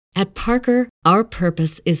At Parker, our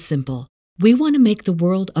purpose is simple. We want to make the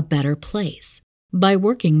world a better place by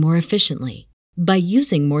working more efficiently, by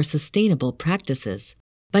using more sustainable practices,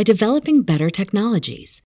 by developing better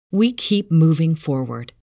technologies. We keep moving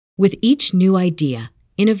forward. With each new idea,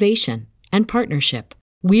 innovation, and partnership,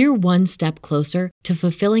 we're one step closer to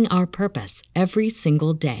fulfilling our purpose every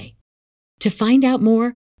single day. To find out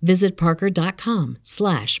more, visit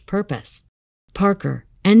parker.com/purpose. Parker,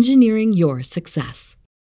 engineering your success.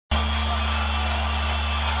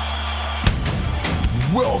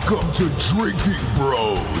 Welcome to Drinking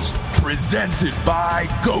Bros, presented by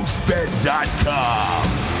GhostBed.com.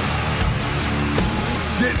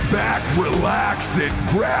 Sit back, relax, and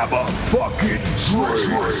grab a fucking drink.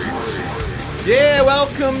 Yeah,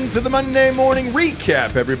 welcome to the Monday Morning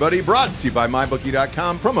Recap, everybody. Brought to you by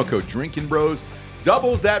MyBookie.com. Promo code Drinking Bros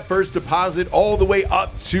doubles that first deposit all the way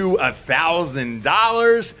up to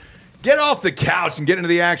 $1,000. Get off the couch and get into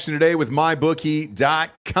the action today with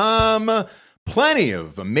MyBookie.com. Plenty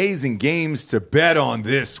of amazing games to bet on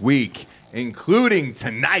this week, including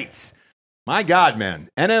tonight's. My God, man.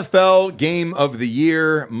 NFL Game of the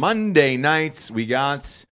Year. Monday nights, we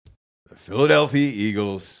got the Philadelphia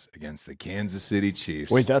Eagles against the Kansas City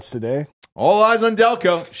Chiefs. Wait, that's today? All eyes on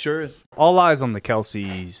Delco. Sure is. All eyes on the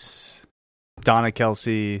Kelce's. Donna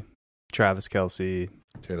Kelce, Travis Kelce,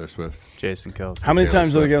 Taylor Swift, Jason Kelce. How many Taylor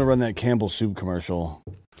times are they Swift. going to run that Campbell soup commercial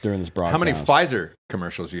during this broadcast? How many Pfizer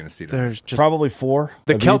commercials are you going to see today? There's just Probably 4.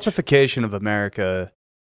 the of each. calcification of America.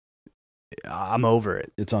 I'm over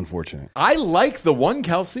it. It's unfortunate. I like the one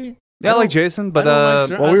Kelsey. Yeah, I like Jason, but I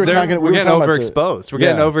don't like Well, we were they're- talking- we we're were getting talking about overexposed. We're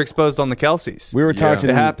Yeah. getting overexposed on the Kelces. We were talking.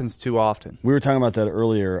 It happens too often. We were talking about that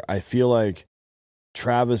earlier. I feel like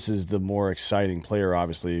Travis is the more exciting player,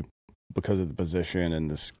 obviously, because of the position and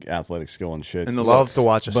the athletic skill and shit. And the Love looks. to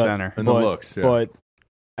watch a But- center. And the looks, yeah. But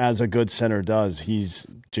as a good center does,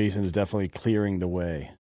 Jason is definitely clearing the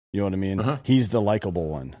way. You know what I mean? Uh-huh. He's the likable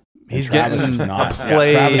one. And He's Travis getting is not. a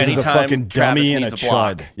play. Travis is a Anytime fucking Travis dummy and a needs a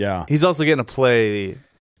block. chud. Yeah. He's also getting a play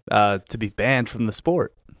to be banned from the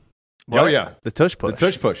sport. Oh, yeah. The tush push. The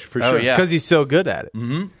tush push, for Oh, sure. yeah. Because he's so good at it.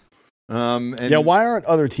 Mm-hmm. And Yeah, why aren't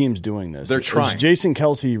other teams doing this? They're trying. Is Jason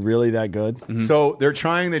Kelce really that good? So they're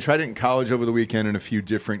trying. They tried it in college over the weekend in a few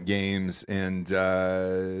different games, and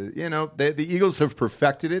the Eagles have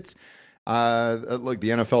perfected it. Like the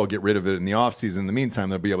NFL will get rid of it in the offseason. In the meantime,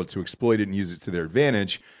 they'll be able to exploit it and use it to their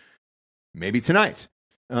advantage. Maybe tonight.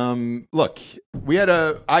 Look, I had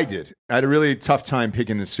a really tough time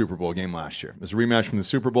picking the Super Bowl game last year. It was a rematch from the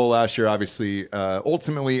Super Bowl last year. Obviously,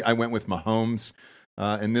 ultimately, I went with Mahomes.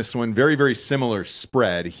 In this one, very, very similar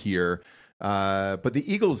spread here. But the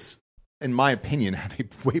Eagles, in my opinion, have a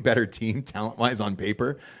way better team talent-wise on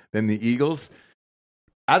paper than the Eagles.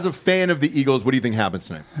 As a fan of the Eagles, what do you think happens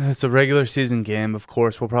tonight? It's a regular season game. Of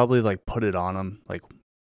course, we'll probably put it on them.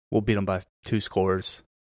 We'll beat them by 2 scores.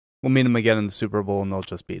 We'll meet them again in the Super Bowl, and they'll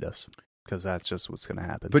just beat us because that's just what's going to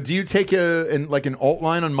happen. But do you take an alt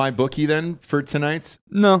line on my bookie then for tonight's?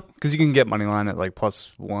 No, because you can get money line at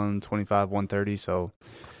plus 125, 130. So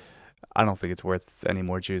I don't think it's worth any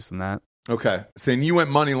more juice than that. Okay. So you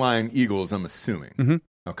went money line Eagles, I'm assuming. Mm-hmm.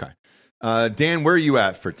 Okay. Dan, where are you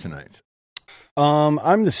at for tonight?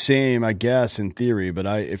 I'm the same, I guess, in theory. But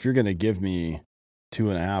if you're going to give me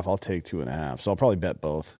 2.5, I'll take 2.5. So I'll probably bet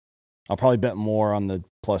both. I'll probably bet more on the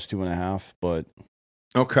plus 2.5, but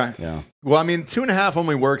okay. Yeah. Well, I mean, 2.5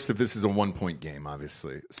 only works if this is a 1-point game,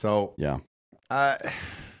 obviously. So yeah. For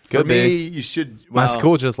Could me, be. you should. My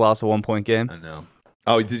school just lost a 1-point game. I know.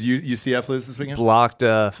 Oh, did UCF lose this weekend? Blocked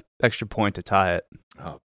extra point to tie it.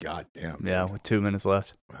 Oh, god damn. Yeah, with 2 minutes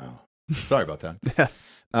left. Wow. Sorry about that.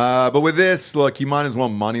 But with this, look, you might as well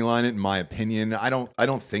money line it. In my opinion, I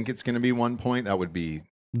don't think it's going to be 1 point. That would be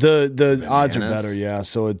the odds are bananas. better. Yeah,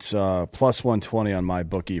 so it's plus 120 on my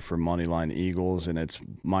bookie for moneyline Eagles, and it's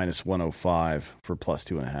minus 105 for plus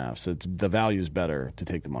 2.5. So the value's better to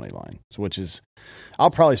take the money line. So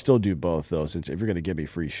I'll probably still do both though. Since if you're going to give me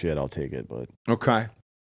free shit, I'll take it. But okay.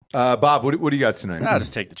 Bob, what do you got tonight? I'll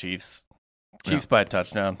just take the Chiefs. Chiefs by a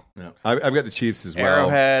touchdown. Yeah. I've got the Chiefs as well.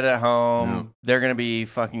 Arrowhead at home. Yeah. They're going to be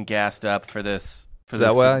fucking gassed up for this Is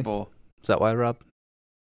that Super Bowl. Is that why, Rob?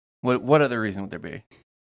 What other reason would there be?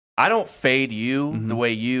 I don't fade you the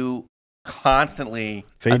way you constantly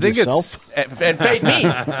Fade I think yourself. and fade me.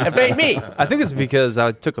 And fade me. I think it's because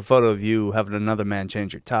I took a photo of you having another man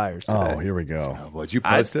change your tires today. Oh, here we go. Would you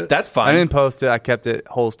post it? That's fine. I didn't post it. I kept it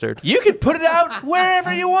holstered. You can put it out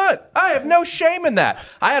wherever you want. I have no shame in that.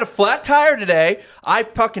 I had a flat tire today. I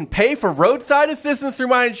fucking pay for roadside assistance through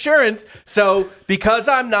my insurance. So because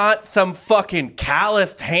I'm not some fucking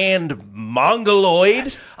calloused hand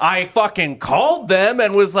mongoloid, I fucking called them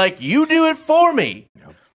and was like, you do it for me.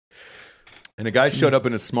 And a guy showed up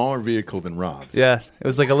in a smaller vehicle than Rob's. Yeah, it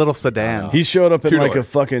was like a little sedan. He showed up in Two-door. like a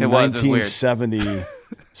fucking It was weird. 1970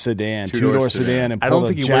 sedan, Two-door two-door sedan. sedan, and I pulled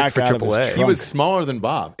don't a think he jack worked for out of his AAA. trunk. He was smaller than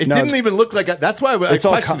Bob. It No, didn't even look like that's why I It's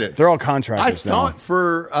all questioned it. they're all I contractors now. thought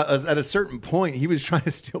for at a certain point he was trying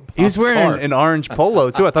to steal Bob's He was wearing car. an orange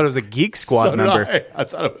polo too. I thought it was a Geek Squad So did member. I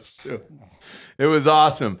thought it was too. It was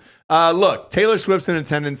awesome. Look, Taylor Swift's in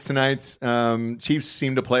attendance tonight. Chiefs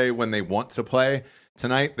seem to play when they want to play.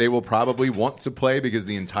 Tonight, they will probably want to play because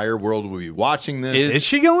the entire world will be watching this. Is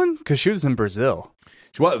she going? Because she was in Brazil.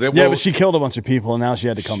 Well, Yeah, but she killed a bunch of people, and now she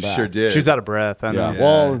had to come back. Sure did. She was out of breath. I know. Yeah.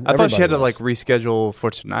 Well, I thought she had to everybody like reschedule for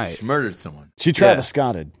tonight. She murdered someone. She Travis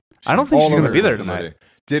Scotted. I don't think all she's going to over be there Somebody.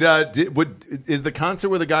 tonight. Is the concert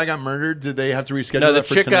where the guy got murdered? Did they have to reschedule? No, the that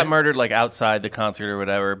for chick tonight? got murdered like outside the concert or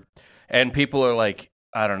whatever. And people are like,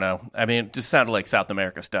 I don't know. I mean, it just sounded like South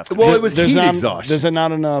America stuff. to me. Well, it was heat not, exhaustion. There's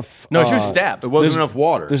not enough. No, she was stabbed. It wasn't there's- enough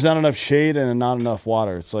water. There's not enough shade and not enough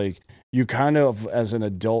water. It's like you kind of, as an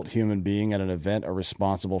adult human being at an event, are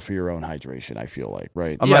responsible for your own hydration. I feel like,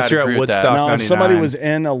 right? Unless I'd you're agree at with that. Woodstock Now, 99. if somebody was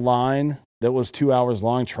in a line that was 2 hours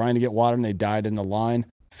long trying to get water and they died in the line,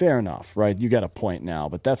 fair enough, right? You got a point now,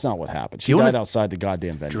 but that's not what happened. She you wanna died outside the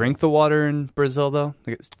goddamn venue. drink the water in Brazil though?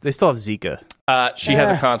 Like, they still have Zika. She has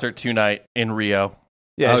a concert tonight in Rio.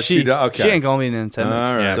 Yeah, Oh, she okay. she ain't going to be in attendance.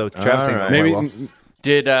 All right. So Travis ain't All going right. to Maybe.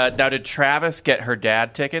 well. Did Travis get her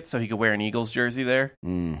dad tickets so he could wear an Eagles jersey there?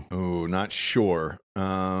 Oh, not sure.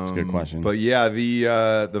 That's a good question. But yeah,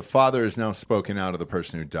 the father has now spoken out of the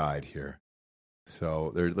person who died here.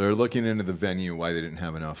 So they're looking into the venue why they didn't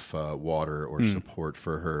have enough water or support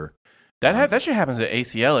for her. That shit happens at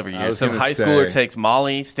ACL every I year. was Some gonna high say- schooler takes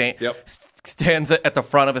Molly, Yep. stands at the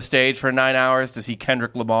front of a stage for 9 hours to see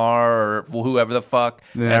Kendrick Lamar or whoever the fuck.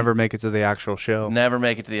 They never make it to the actual show. Never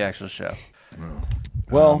make it to the actual show.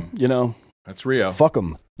 Well, you know, That's Rio. fuck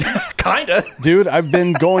them. Kinda. Dude, I've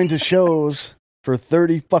been going to shows for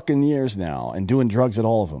 30 fucking years now and doing drugs at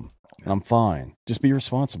all of them. And I'm fine. Just be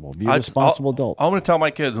responsible. Be a responsible adult. All I'm going to tell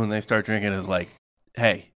my kids when they start drinking is like,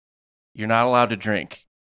 hey, you're not allowed to drink,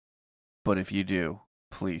 but if you do,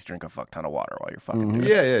 please drink a fuck ton of water while you're fucking doing it.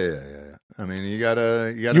 Yeah. I mean, you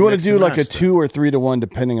gotta. You want to mix do and like a match 2 or 3 to 1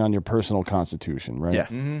 depending on your personal constitution, right? Yeah.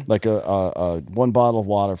 there. Like a 1 bottle of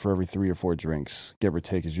water for every 3 or 4 drinks, give or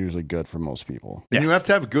take, is usually good for most people. And you have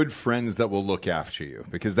to have good friends that will look after you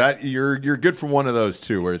because that you're good for one of those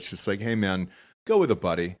too, where it's just like, hey man, go with a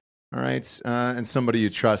buddy, all right, and somebody you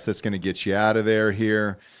trust that's going to get you out of there.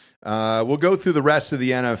 Here, we'll go through the rest of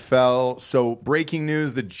the NFL. So, breaking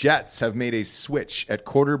news: the Jets have made a switch at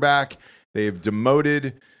quarterback. They've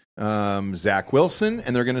demoted Zach Wilson,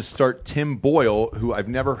 and they're going to start Tim Boyle, who I've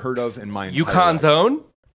never heard of in my entire UConn's life. own?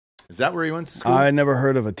 Is that where he went to school? I never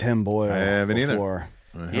heard of a Tim Boyle I haven't either. before.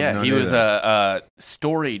 I have Yeah, not he was either. a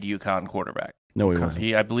storied UConn quarterback. No, he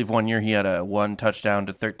wasn't. I believe 1 year he had a 1 touchdown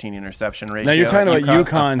to 13 interception ratio. Now you're talking at about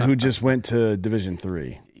UConn, who just went to Division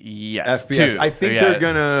III. Yeah, FBS. 2. I think Yeah. they're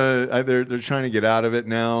gonna. They're trying to get out of it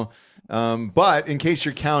now. But in case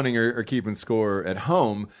you're counting or keeping score at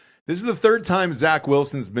home, this is the 3rd time Zach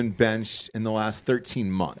Wilson's been benched in the last 13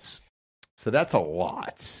 months. So that's a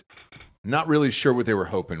lot. Not really sure what they were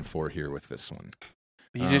hoping for here with this one.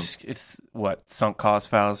 It's what, sunk cost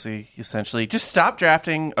fallacy, essentially. Just stop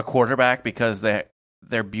drafting a quarterback because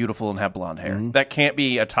they're beautiful and have blonde hair. Mm-hmm. That can't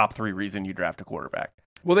be a top 3 reason you draft a quarterback.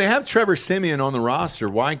 Well, they have Trevor Siemian on the roster.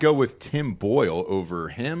 Why go with Tim Boyle over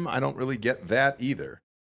him? I don't really get that either.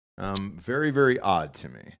 Very, very odd to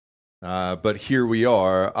me. But here we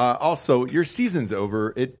are. Also, your season's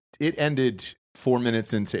over. It ended 4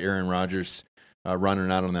 minutes into Aaron Rodgers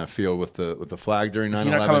running out on that field with the flag during 9/11. Is he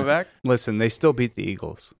not coming back? Listen, they still beat the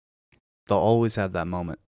Eagles. They'll always have that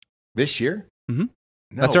moment. This year? Mhm.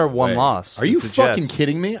 No That's our one way. loss. Are you It's the fucking Jets.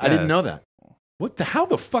 kidding me? I Yeah. didn't know that. How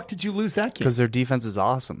the fuck did you lose that game? Because their defense is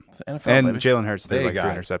awesome. It's the NFL, And baby. Jalen Hurts threw They like 3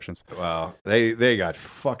 got- interceptions. Well, they got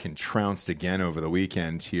fucking trounced again over the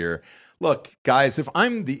weekend here. Look, guys, if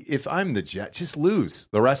I'm the Jet, just lose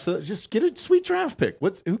the rest of just get a sweet draft pick.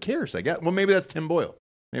 Who cares? Well, maybe that's Tim Boyle.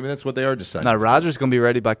 Maybe that's what they are deciding. Now, Rodgers going to be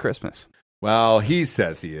ready by Christmas. Well, he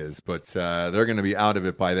says he is, but they're going to be out of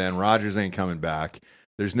it by then. Rodgers ain't coming back.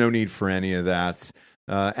 There's no need for any of that.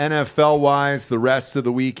 NFL-wise, the rest of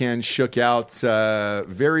the weekend shook out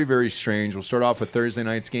very, very strange. We'll start off with Thursday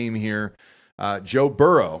night's game here. Joe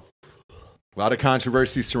Burrow. A lot of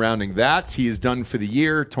controversy surrounding that. He is done for the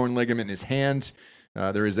year, torn ligament in his hand.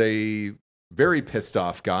 There is a very pissed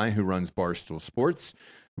off guy who runs Barstool Sports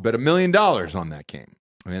who bet $1 million on that game.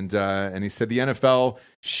 And he said the NFL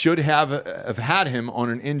should have had him on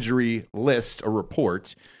an injury list, a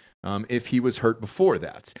report, if he was hurt before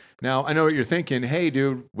that. Now, I know what you're thinking. Hey,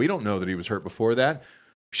 dude, we don't know that he was hurt before that.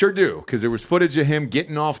 Sure do, because there was footage of him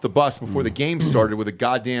getting off the bus before the game started with a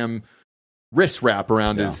goddamn wrist wrap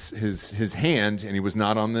around his hand, and he was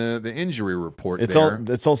not on the injury report.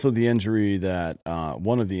 It's also the injury that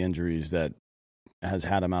one of the injuries that has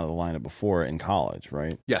had him out of the lineup before in college,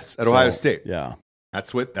 right? Yes, at Ohio State. Yeah,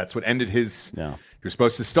 that's what ended his. Yeah, he was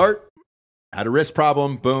supposed to start, had a wrist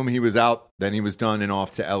problem. Boom, he was out. Then he was done and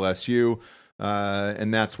off to LSU,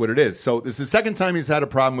 and that's what it is. So this is the second time he's had a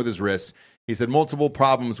problem with his wrist. He's had multiple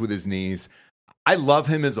problems with his knees. I love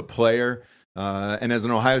him as a player. And as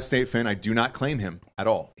an Ohio State fan, I do not claim him at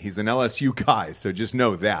all. He's an LSU guy, so just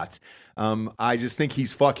know that. I just think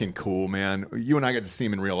he's fucking cool, man. You and I get to see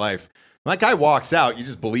him in real life. When that guy walks out, you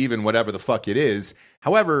just believe in whatever the fuck it is.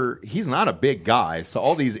 However, he's not a big guy, so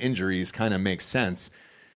all these injuries kind of make sense.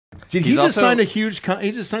 Did he just sign a huge?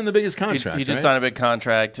 He just signed the biggest contract. He did right? sign a big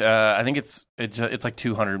contract. I think it's like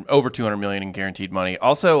over $200 million in guaranteed money.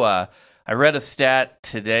 Also, I read a stat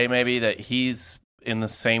today, maybe that he's in the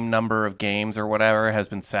same number of games or whatever, has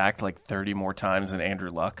been sacked like 30 more times than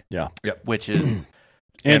Andrew Luck. Yeah. Yep. Which is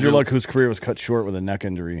Andrew Luck, whose career was cut short with a neck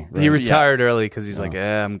injury. Right? He retired early because he's like,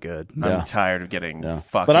 I'm good. I'm tired of getting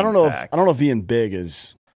fucking But I don't know sacked. if being big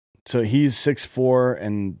is. So he's 6'4"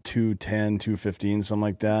 and 210, 215, something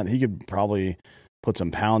like that. He could probably put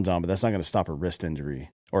some pounds on, but that's not going to stop a wrist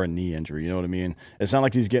injury or a knee injury. You know what I mean? It's not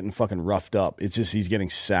like he's getting fucking roughed up. It's just he's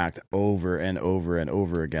getting sacked over and over and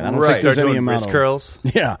over again. I don't think there's any amount wrist curls.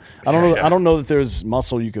 Yeah, I don't know that there's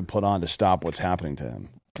muscle you could put on to stop what's happening to him.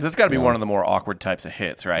 Because it's got to be one of the more awkward types of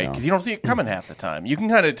hits, right? Because you don't see it coming half the time. You can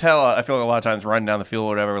kind of tell, I feel like a lot of times running down the field or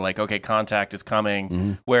whatever, like, okay, contact is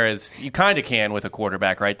coming. Whereas you kind of can with a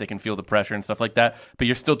quarterback, right? They can feel the pressure and stuff like that. But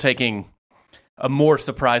you're still taking a more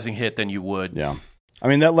surprising hit than you would. Yeah. I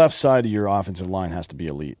mean, that left side of your offensive line has to be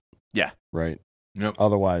elite. Yeah. Right? Yep.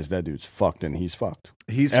 Otherwise, that dude's fucked, and he's fucked.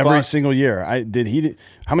 He's every fucked. single year.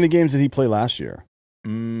 How many games did he play last year?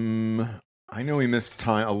 I know he missed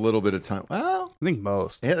a little bit of time. Well, I think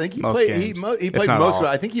most. Yeah, I think he most played. games, He played most all. of it.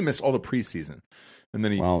 I think he missed all the preseason, and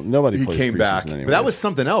then nobody he plays came back. preseason But that anyways. was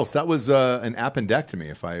something else. That was an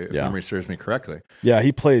appendectomy, if memory serves me correctly. Yeah,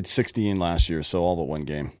 he played 16 last year, so all but one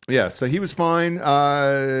game. Yeah, so he was fine.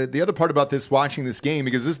 The other part about watching this game,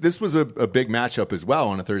 because this was a big matchup as well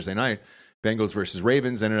on a Thursday night. Bengals versus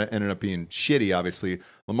Ravens ended up being shitty, obviously.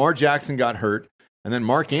 Lamar Jackson got hurt, and then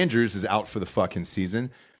Mark Andrews is out for the fucking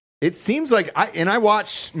season. It seems like I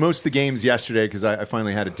watched most of the games yesterday because I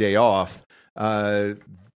finally had a day off.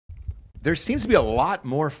 There seems to be a lot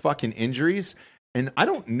more fucking injuries, and I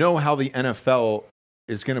don't know how the NFL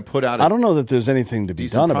is going to put out. I don't know that there's anything to be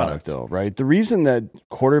done about product. it, though, right? The reason that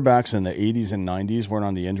quarterbacks in the 80s and 90s weren't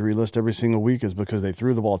on the injury list every single week is because they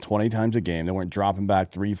threw the ball 20 times a game. They weren't dropping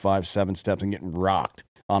back 3, 5, 7 steps and getting rocked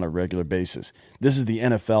on a regular basis. This is the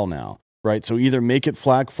NFL now, right? So either make it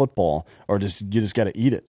flag football or you just got to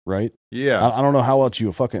eat it. Right? Yeah. I don't know how else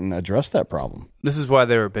you fucking address that problem. This is why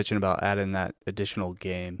they were bitching about adding that additional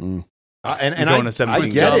game. And going to I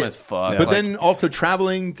 17 get dumb it. as fuck. But then also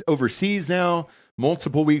traveling overseas now,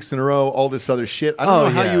 multiple weeks in a row, all this other shit. I don't know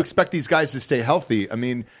how you expect these guys to stay healthy. I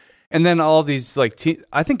mean, and then all these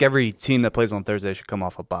I think every team that plays on Thursday should come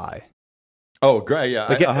off a bye. oh, great, yeah,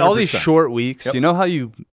 Like 100%. all these short weeks. Yep. You know how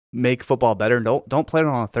you make football better? Don't play it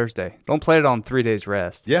on a Thursday. Don't play it on 3 days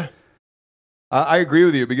rest. Yeah. I agree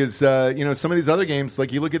with you because, some of these other games,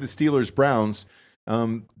 like you look at the Steelers-Browns,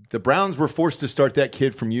 the Browns were forced to start that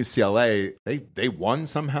kid from UCLA. They won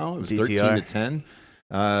somehow. It was DTR.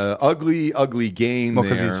 13-10. Ugly game Well,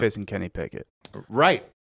 there. because he's facing Kenny Pickett. Right.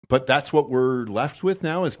 But that's what we're left with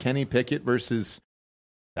now is Kenny Pickett versus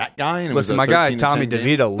that guy. And it was Listen, a my guy 13-10 Tommy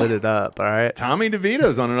game. DeVito lit it up. All right. Tommy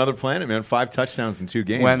DeVito's on another planet, man. 5 touchdowns in 2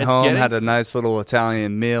 games. Went It's home, getting- had a nice little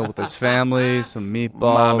Italian meal with his family, some meatballs.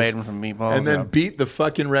 Mom made him some meatballs. and then beat the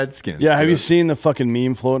fucking Redskins. Yeah, have you So- seen the fucking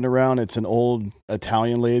meme floating around? It's an old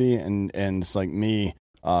Italian lady, and it's like me.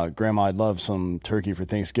 Grandma, I'd love some turkey for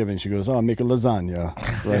Thanksgiving. She goes, I'll make a lasagna.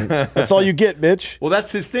 Right? That's all you get, bitch. Well,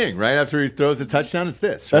 that's his thing, right? After he throws a touchdown, it's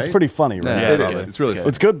this, right? That's pretty funny, right? Yeah, It probably. is. It's really It's fun.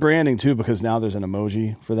 It's good branding, too, because now there's an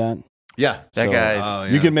emoji for that. Yeah. That So, guy's. Oh,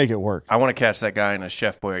 yeah. You can make it work. I want to catch that guy in a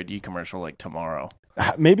Chef Boyardee commercial like tomorrow.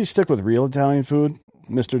 Maybe stick with real Italian food.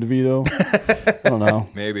 Mr. DeVito? I don't know.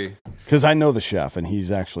 Maybe. Because I know the chef, and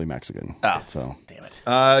he's actually Mexican. Oh, So damn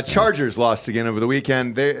it. Chargers lost again over the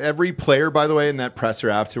weekend. Every player, by the way, in that presser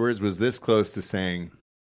afterwards was this close to saying,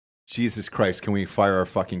 Jesus Christ, can we fire our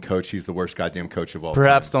fucking coach? He's the worst goddamn coach of all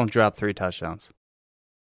Perhaps time. don't drop 3 touchdowns.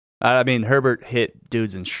 I mean, Herbert hit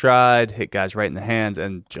dudes in stride, hit guys right in the hands,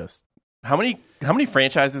 and just How many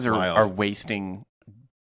franchises Wild. are wasting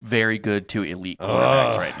very good to elite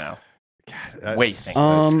quarterbacks right now? That's, wasting.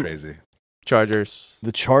 That's crazy. Chargers.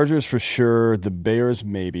 the Chargers for sure. The Bears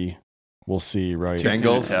maybe. We'll see, right? Too soon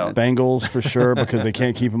Bengals? to tell. Bengals for sure because they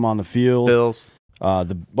can't keep him on the field. Bills.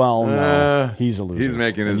 No, he's a loser. He's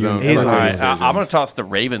making his And own. He's All Everybody right, decisions. I'm going to toss the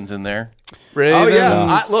Ravens in there. Ravens. Oh,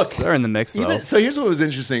 yeah. Look, They're in the mix, though. So here's what was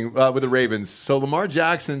interesting with the Ravens. So Lamar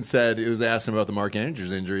Jackson said, it was asked him about the Mark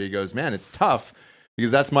Andrews injury. He goes, man, it's tough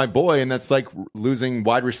because that's my boy, and that's like losing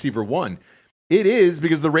wide receiver 1. It is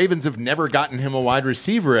because the Ravens have never gotten him a wide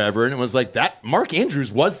receiver ever, and it was like that. Mark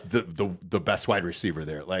Andrews was the best wide receiver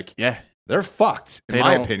there. Like, Yeah. they're fucked, in They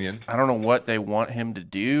my don't- opinion. I don't know what they want him to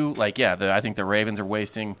do. Like, yeah, I think the Ravens are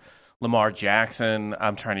wasting Lamar Jackson.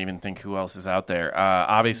 I'm trying to even think who else is out there.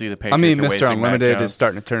 Obviously, the Patriots I mean, are Mr. wasting Mac Unlimited Jones. is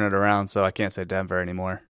starting to turn it around, so I can't say Denver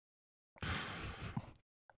anymore.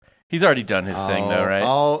 He's already done his thing, though,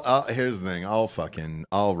 right? Here's the thing. I'll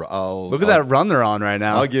Look at that run they're on right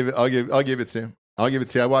now. I'll give it to you. I'll give it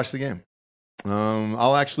to you. I watched the game.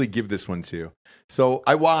 I'll actually give this one to you. So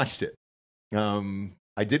I watched it.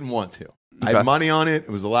 I didn't want to. I Okay. had money on it. It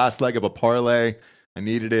was the last leg of a parlay. I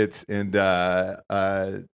needed it.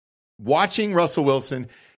 And watching Russell Wilson,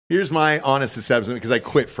 here's my honest assessment because I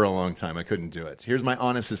quit for a long time. I couldn't do it. Here's my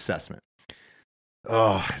honest assessment.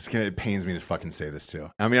 Oh, it pains me to fucking say this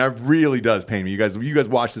too. I mean, it really does pain me. You guys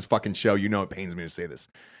watch this fucking show. You know it pains me to say this.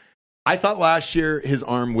 I thought last year his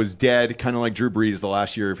arm was dead, kind of like Drew Brees the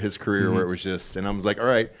last year of his career where it was just, and I was like, all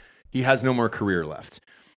right, he has no more career left.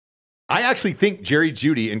 I actually think Jerry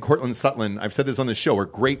Jeudy and Cortland Sutton, I've said this on the show, are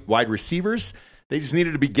great wide receivers. They just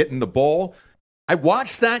needed to be getting the ball. I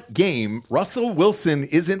watched that game. Russell Wilson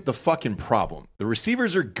isn't the fucking problem. The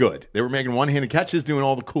receivers are good. They were making one-handed catches, doing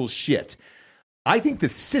all the cool shit. I think the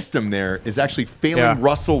system there is actually failing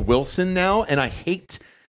Russell Wilson now, and I hate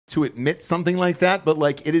to admit something like that, but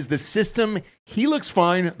like it is the system. He looks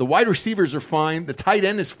fine. The wide receivers are fine. The tight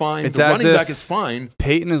end is fine. It's the as running if back is fine.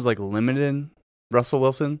 Peyton is like limited Russell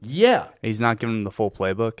Wilson. Yeah. He's not giving him the full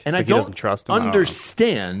playbook. And like I he don't doesn't trust him. I don't know.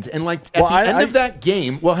 understand. And like at the end of that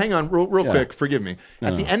game, well, hang on real quick. Forgive me.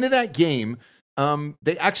 At the end of that game,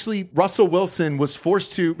 they actually, Russell Wilson was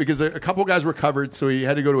forced to, because a couple guys were covered, so he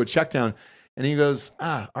had to go to a check down. And he goes,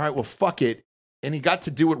 all right, well, fuck it. And he got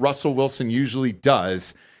to do what Russell Wilson usually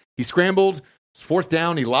does. He scrambled, it's 4th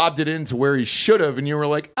down, he lobbed it into where he should have, and you were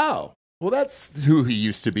like, oh, well, that's who he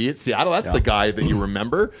used to be at Seattle. That's the guy that you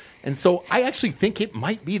remember. And so I actually think it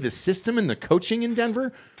might be the system and the coaching in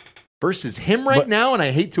Denver versus him now, and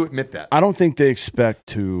I hate to admit that. I don't think they expect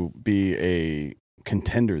to be a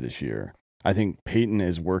contender this year. I think Peyton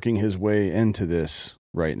is working his way into this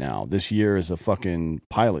right now. This year is a fucking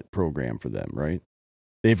pilot program for them, right?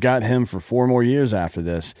 They've got him for 4 more years after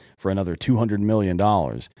this for another $200 million.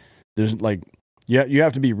 There's like, you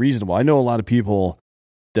have to be reasonable. I know a lot of people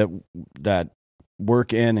that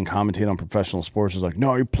work in and commentate on professional sports is like,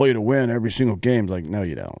 no, you play to win every single game. It's like, no,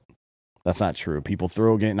 you don't. That's not true. People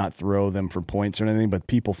not throw them for points or anything, but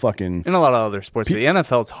people fucking. In a lot of other sports, but the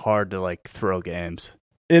NFL, it's hard to like throw games.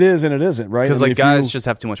 It is and it isn't, right? Because like guys just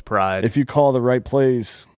have too much pride. If you call the right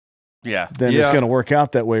plays, Yeah. then it's going to work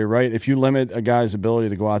out that way, right? If you limit a guy's ability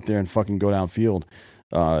to go out there and fucking go downfield,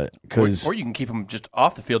 because or you can keep them just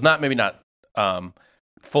off the field. Maybe not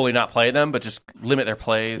fully not play them, but just limit their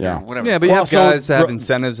plays or whatever. Yeah, but you Well, have so guys that have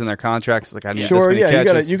incentives in their contracts. Like I need this sure, many yeah,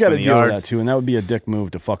 catches, you this got to many deal with yards. that too, and that would be a dick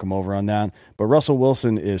move to fuck him over on that. But Russell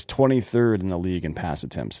Wilson is 23rd in the league in pass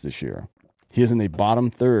attempts this year. He is in the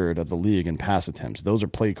bottom third of the league in pass attempts. Those are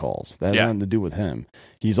play calls. That has nothing to do with him.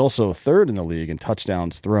 He's also 3rd in the league in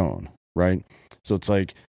touchdowns thrown, right? So it's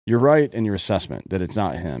like, you're right in your assessment that it's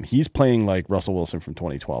not him. He's playing like Russell Wilson from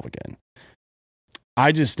 2012 again.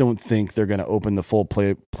 I just don't think they're going to open the full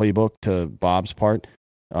playbook to Bob's part,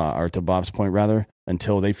 or to Bob's point rather,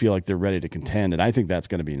 until they feel like they're ready to contend. And I think that's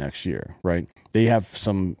going to be next year, right? They have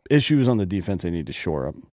some issues on the defense they need to shore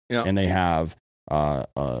up. Yeah. And they have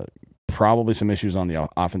probably some issues on the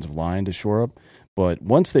offensive line to shore up. But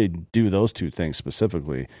once they do those 2 things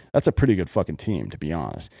specifically, that's a pretty good fucking team, to be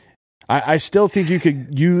honest. I still think you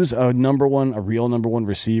could use a real number one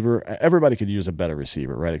receiver. Everybody could use a better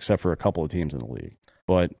receiver, right? Except for a couple of teams in the league.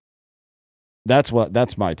 But That's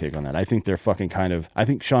my take on that. I think they're fucking I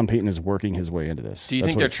think Sean Payton is working his way into this. Do you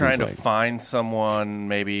think they're trying to find someone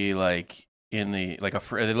maybe like in the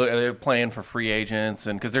they're playing for free agents,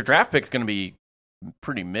 and because their draft pick's going to be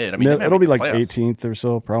pretty mid. I mean, it'll be like 18th or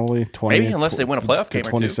so, probably 20. Maybe unless they win a playoff game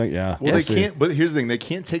or two. Yeah. Well, they can't. But here's the thing: they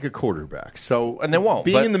can't take a quarterback. So and they won't.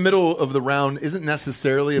 Being in the middle of the round isn't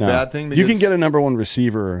necessarily a bad thing. You can get a number one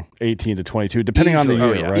receiver 18 to 22, depending on the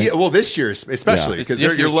year, right? Yeah, well, this year especially because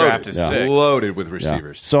you're loaded with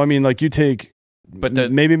receivers. Yeah. So I mean, like you take. But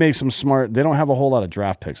maybe make some smart. They don't have a whole lot of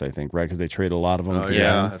draft picks, I think, right? Because they trade a lot of them.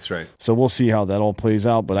 Yeah, that's right. So we'll see how that all plays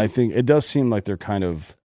out. But I think it does seem like they're kind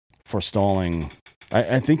of forestalling.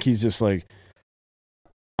 I think he's just like,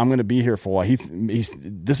 I'm going to be here for a while.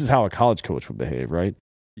 This is how a college coach would behave, right?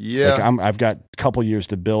 Yeah. Like I've got a couple years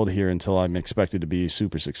to build here until I'm expected to be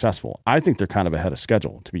super successful. I think they're kind of ahead of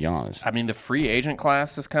schedule, to be honest. I mean, the free agent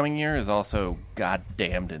class this coming year is also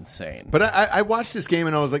goddamned insane. But I watched this game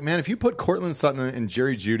and I was like, man, if you put Cortland Sutton and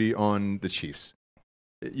Jerry Jeudy on the Chiefs,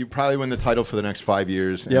 you probably win the title for the next 5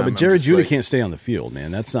 years. Yeah, but Jerry Jeudy can't stay on the field,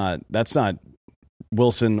 man. That's not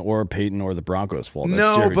Wilson or Peyton or the Broncos' fault.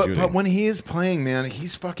 That's but when he is playing, man,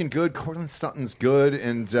 he's fucking good. Cortland Sutton's good.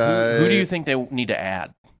 And who do you think they need to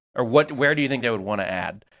add? Or where do you think they would want to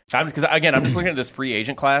add? Because, again, I'm just looking at this free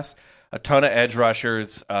agent class. A ton of edge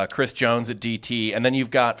rushers, Chris Jones at DT, and then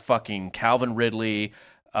you've got fucking Calvin Ridley,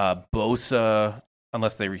 Bosa,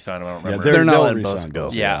 unless they re-sign him. I don't remember. Yeah, they're not letting Bosa go.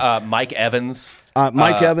 Yeah, Mike Evans.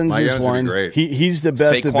 Mike Evans is one. He's the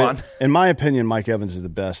best. In my opinion, Mike Evans is the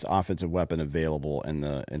best offensive weapon available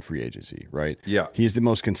in free agency. Right? Yeah. He's the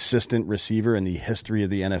most consistent receiver in the history of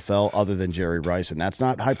the NFL, other than Jerry Rice, and that's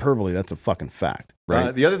not hyperbole. That's a fucking fact.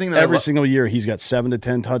 Right. The other thing that every single year he's got 7 to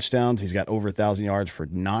 10 touchdowns. He's got over 1,000 yards for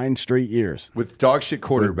 9 straight years with dog shit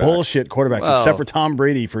quarterbacks. Bullshit quarterbacks, except for Tom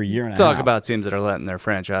Brady for a year and a half. Talk about teams that are letting their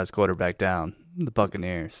franchise quarterback down. The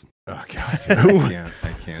Buccaneers. Oh God,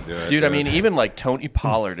 I can't do it, dude. I mean, even like Tony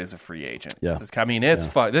Pollard is a free agent. Yeah, I mean, it's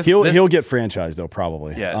fun. He'll get franchised though,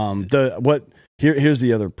 probably. Yeah. Here's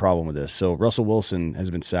the other problem with this. So Russell Wilson has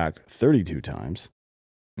been sacked 32 times,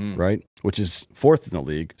 right? Which is 4th in the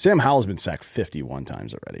league. Sam Howell's been sacked 51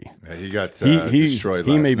 times already. Yeah, he got destroyed.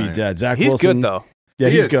 He may night. be dead. Zach he's Wilson, good though. Yeah,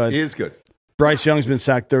 he's good. He is good. Bryce Young's been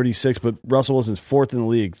sacked 36, but Russell Wilson's 4th in the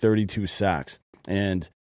league, 32 sacks, and.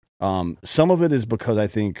 Some of it is because I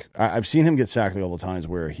think I've seen him get sacked a couple of times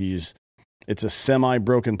where it's a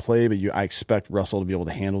semi-broken play, but I expect Russell to be able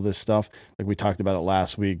to handle this stuff. Like we talked about it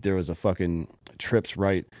last week. There was a fucking trips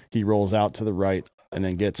right. He rolls out to the right and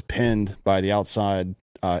then gets pinned by the outside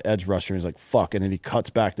edge rusher. And he's like, fuck. And then he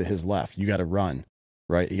cuts back to his left. You got to run,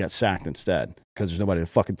 right? He got sacked instead because there's nobody to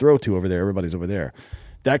fucking throw to over there. Everybody's over there.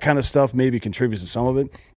 That kind of stuff maybe contributes to some of it,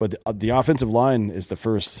 but the offensive line is the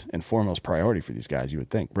first and foremost priority for these guys, you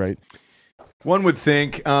would think, right? One would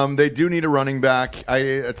think they do need a running back.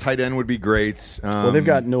 A tight end would be great. Well, they've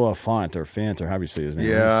got Noah Fant or however you say his name.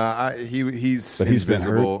 Yeah, he's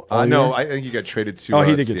invisible. No, I think he got traded to. Oh,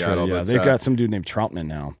 he did get Seattle, traded. Yeah, they've got some dude named Troutman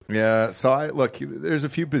now. Yeah, so there's a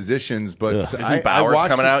few positions, but isn't Bowers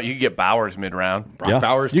coming out? You could get Bowers mid-round.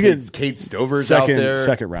 Bowers, you get Kate Stover's out there.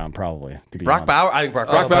 Second round probably. Brock Bowers. I think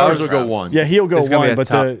Brock Bowers will go 1. Yeah, he'll go 1.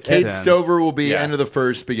 But Kate Stover will be end of the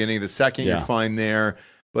first, beginning of the second. You're fine there.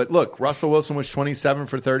 But look, Russell Wilson was 27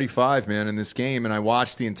 for 35, man, in this game, and I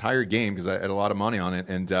watched the entire game because I had a lot of money on it.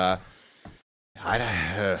 And as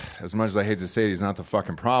much as I hate to say it, he's not the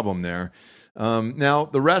fucking problem there. Now,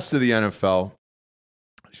 the rest of the NFL,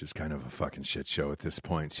 it's just kind of a fucking shit show at this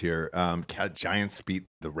point here. Giants beat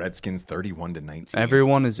the Redskins 31-19.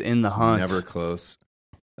 Everyone is in the hunt. Never close.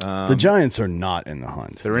 The Giants are not in the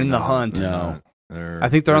hunt. They're in the hunt. No. I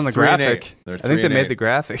think they're on the graphic. I think they made the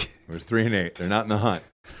graphic. They're 3-8. They're not in the hunt.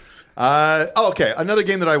 Okay. Another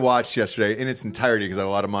game that I watched yesterday in its entirety, because I had a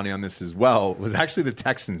lot of money on this as well, was actually the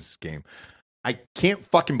Texans game. I can't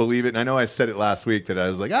fucking believe it. And I know I said it last week that I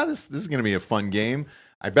was like, this is going to be a fun game.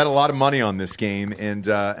 I bet a lot of money on this game, and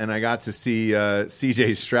I got to see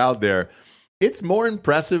C.J. Stroud there. It's more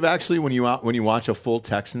impressive, actually, when you watch a full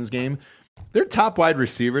Texans game. Their top wide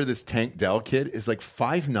receiver, this Tank Dell kid, is like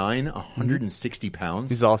 5'9", 160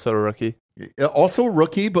 pounds. He's also a rookie. Also a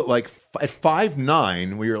rookie, but like at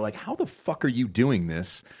 5'9", we were like, how the fuck are you doing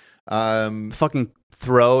this? Fucking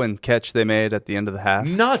throw and catch they made at the end of the half.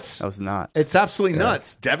 Nuts. That was nuts. It's absolutely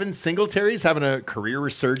nuts. Devin Singletary's having a career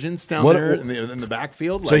resurgence down there in the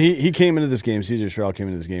backfield. So he came into this game, C.J. Stroud came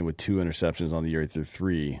into this game with 2 interceptions on the year. He threw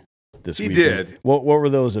 3 this week. He did. What were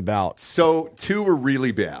those about? So 2 were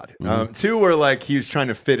really bad. 2 were like he was trying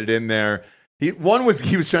to fit it in there. He was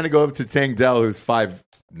trying to go up to Tank Dell, who's 5'8",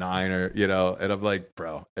 9 or, and I'm like,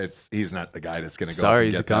 bro, he's not the guy that's going to go. Sorry, up and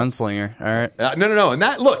he's a get that. gunslinger. All right. No. And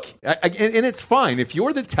that, look, and it's fine. If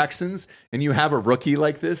you're the Texans and you have a rookie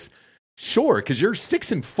like this, sure, because you're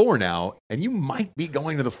 6-4 now, and you might be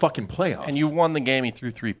going to the fucking playoffs. And you won the game. He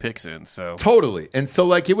threw 3 picks in. So Totally. And so,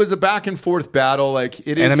 like, it was a back and forth battle. Like,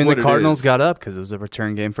 it is. And I mean, what the it Cardinals is. got up because it was a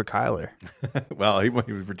return game for Kyler. Well, he would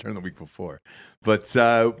return the week before. But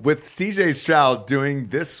with CJ Stroud doing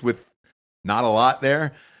this with not a lot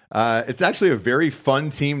there, it's actually a very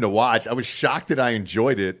fun team to watch. I was shocked that I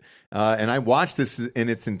enjoyed it. And I watched this in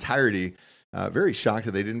its entirety. Very shocked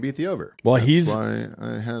that they didn't beat the over. Well, That's why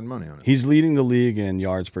I had money on it. He's leading the league in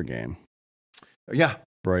yards per game, Yeah.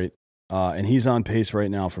 right? And he's on pace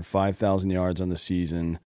right now for 5,000 yards on the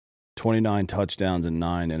season, 29 touchdowns and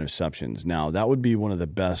 9 interceptions. Now, that would be one of the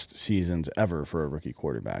best seasons ever for a rookie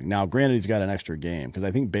quarterback. Now, granted, he's got an extra game because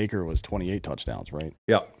I think Baker was 28 touchdowns, right?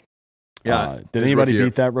 Yep. Yeah. Did His anybody rookie year.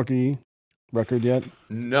 beat that rookie record yet?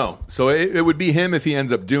 No. So it would be him if he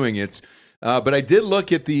ends up doing it. But I did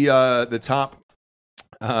look at the top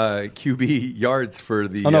QB yards for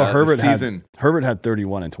the, Herbert the season. Herbert had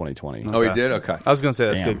 31 in 2020. Oh, he did? Okay. I was going to say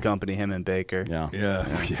that's Damn. good company, him and Baker. Yeah.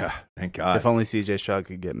 Yeah. Thank God. If only CJ Stroud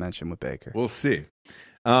could get mentioned with Baker. We'll see.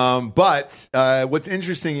 But what's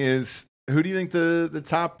interesting is, who do you think the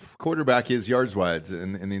top quarterback is yards-wise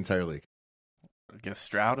in the entire league? I guess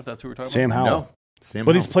Stroud, if that's who we're talking Sam about. Howell. No. Sam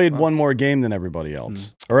But he's Howell. played one more game than everybody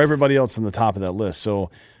else, or everybody else on the top of that list.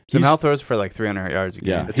 So Sam Howell throws for like 300 yards a game.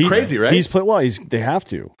 yeah, It's crazy, right? He's played well. They have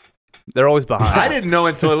to. They're always behind. I didn't know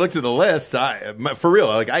until I looked at the list. For real,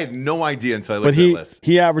 like I had no idea until I looked But at the list.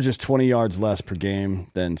 he averages 20 yards less per game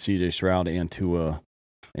than C.J. Stroud and Tua,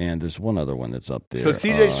 and there's one other one that's up there. So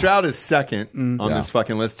CJ Stroud is second on Yeah. this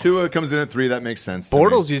fucking list. Tua comes in at 3. That makes sense to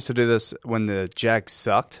Bortles me. used to do this when the Jags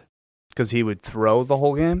sucked because he would throw the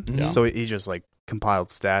whole game. Mm-hmm. So he just like compiled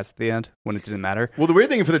stats at the end when it didn't matter. Well, the weird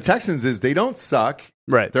thing for the Texans is they don't suck.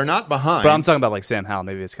 Right. They're not behind. But I'm talking about like Sam Howell.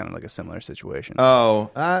 Maybe it's kind of like a similar situation.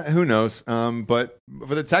 Oh, who knows? But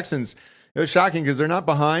for the Texans, it was shocking because they're not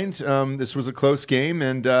behind. This was a close game,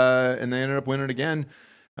 and they ended up winning again.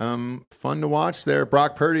 Fun to watch there.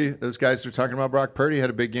 Brock Purdy, those guys are talking about Brock Purdy, had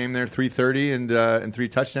a big game there, 330 and 3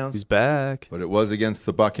 touchdowns. He's back. But it was against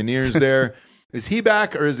the Buccaneers there. Is he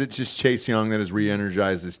back, or is it just Chase Young that has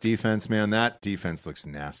re-energized this defense, man? That defense looks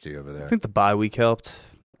nasty over I there. think the bye week helped.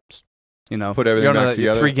 Just, Put everything you're on back a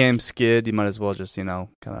together. 3-game skid. You might as well just, kind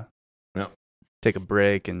of take a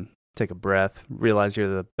break and take a breath. Realize you're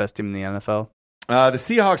the best team in the NFL. The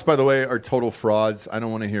Seahawks, by the way, are total frauds. I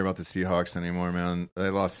don't want to hear about the Seahawks anymore, man. They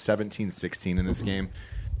lost 17-16 in this game.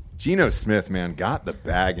 Geno Smith, man, got the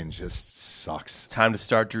bag and just sucks. Time to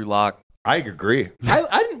start Drew Lock. I agree. I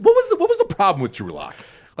didn't, what was the problem with Drew Lock?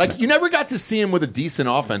 Like, you never got to see him with a decent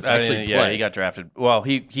offense actually Yeah, play. he got drafted. Well,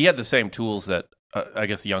 he had the same tools that I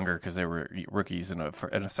guess younger because they were rookies in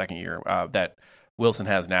a second year that Wilson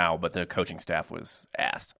has now, but the coaching staff was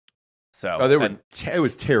ass. So it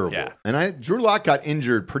was terrible. Yeah. And Drew Lock got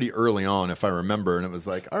injured pretty early on, if I remember, and it was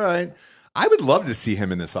like, all right, I would love to see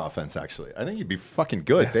him in this offense, actually. I think he'd be fucking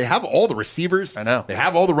good. Yeah. They have all the receivers. I know. They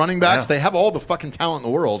have all the running backs. They have all the fucking talent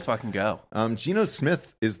in the world. Let's fucking go. Geno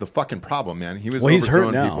Smith is the fucking problem, man. He was he's hurt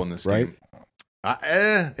overthrowing now, people in this right?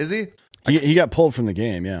 game. Is he? He got pulled from the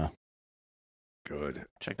game, yeah. Good.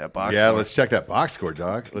 Check that box. Yeah, score. let's check that box score,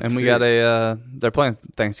 dog. Let's And we see. got they're playing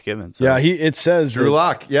Thanksgiving. So. Yeah, it says Drew that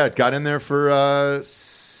Lock. Yeah, got in there for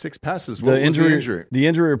 6 passes. What was the injury? The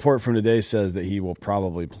injury report from today says that he will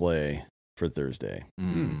probably play for Thursday.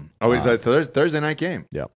 Oh, so there's Thursday night game.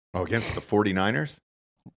 Yep. Oh, against the 49ers?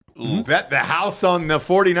 Ooh. Bet the house on the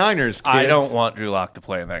 49ers, kids. I don't want Drew Lock to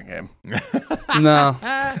play in that game. No.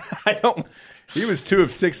 I don't. He was 2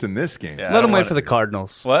 of 6 in this game. Yeah. Let him don't wait want for the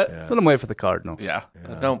Cardinals. What? Let him wait for the Cardinals. Yeah.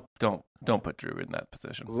 Don't put Drew in that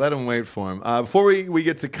position. Let him wait for him. Before we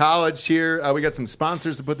get to college here, we got some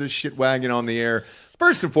sponsors to put this shit wagon on the air.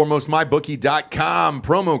 First and foremost, MyBookie.com.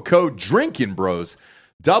 Promo code Drinkin' Bros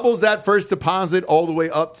doubles that first deposit all the way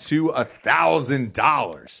up to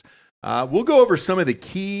 $1,000. We'll go over some of the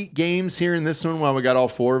key games here in this one while we got all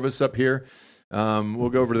 4 of us up here. We'll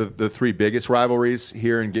go over the 3 biggest rivalries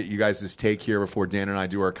here and get you guys' take here before Dan and I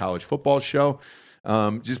do our college football show.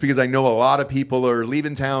 Just because I know a lot of people are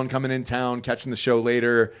leaving town, coming in town, catching the show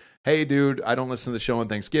later. Hey, dude, I don't listen to the show on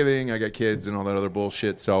Thanksgiving. I got kids and all that other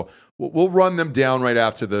bullshit. So we'll run them down right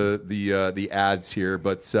after the ads here.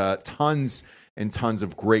 But tons and tons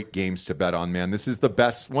of great games to bet on, man. This is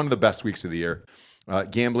one of the best weeks of the year,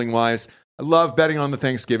 gambling wise. I love betting on the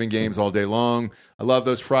Thanksgiving games all day long. I love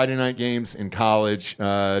those Friday night games in college.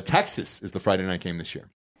 Texas is the Friday night game this year.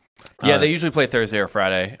 Yeah, they usually play Thursday or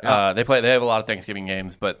Friday. They have a lot of Thanksgiving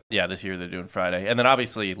games, but yeah, this year they're doing Friday. And then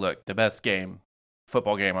obviously, look, the best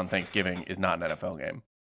football game on Thanksgiving is not an NFL game.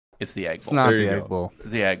 It's the Egg Bowl. It's not the Egg Bowl. It's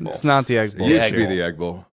the Egg Bowl. It's not the Egg Bowl. It used to be the Egg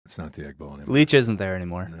Bowl. It's not the Egg Bowl anymore. Leach isn't there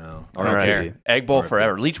anymore. No. All right. Egg Bowl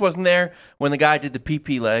forever. Leach wasn't there when the guy did the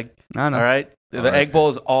PP leg. I know. All right. The Egg Bowl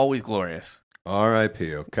is always glorious.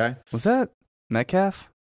 R.I.P. Okay. Was that Metcalf?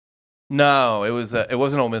 No, it was. It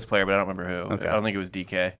was an Ole Miss player, but I don't remember who. Okay. I don't think it was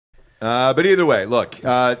DK. But either way, look,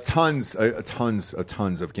 tons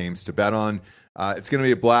of games to bet on. It's going to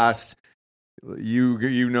be a blast.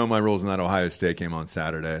 You know my rules in that Ohio State game on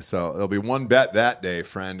Saturday, so there'll be one bet that day,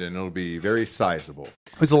 friend, and it'll be very sizable.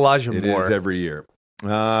 Who's Elijah It Moore? is every year. So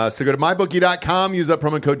go to mybookie.com, use that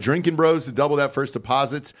promo code Drinking Bros to double that first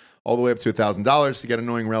deposits all the way up to $1,000 to get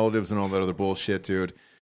annoying relatives and all that other bullshit, dude.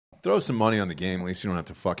 Throw some money on the game. At least you don't have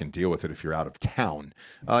to fucking deal with it if you're out of town.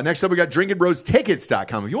 Next up, we got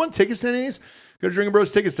drinkingbrostickets.com. If you want tickets to any of these, go to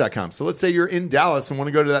drinkingbrostickets.com. So let's say you're in Dallas and want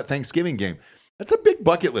to go to that Thanksgiving game. That's a big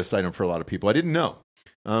bucket list item for a lot of people. I didn't know.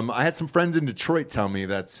 I had some friends in Detroit tell me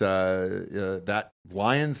that that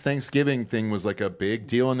Lions Thanksgiving thing was like a big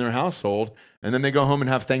deal in their household, and then they go home and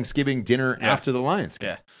have Thanksgiving dinner after the Lions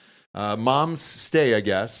game. Yeah. Moms stay, I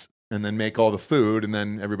guess, and then make all the food, and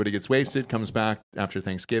then everybody gets wasted, comes back after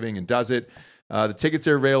Thanksgiving and does it. The tickets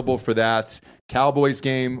are available for that. Cowboys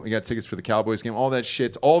game, we got tickets for the Cowboys game, all that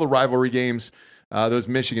shit, all the rivalry games. Those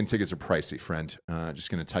Michigan tickets are pricey, friend. Just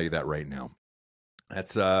going to tell you that right now.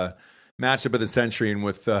 That's matchup of the century, and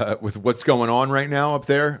with what's going on right now up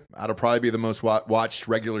there, that'll probably be the most watched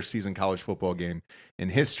regular season college football game in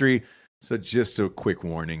history. So just a quick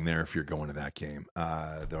warning there if you're going to that game.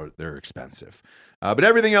 They're expensive. But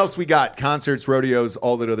everything else we got, concerts, rodeos,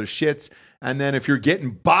 all that other shit. And then if you're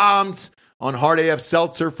getting bombed on Hard AF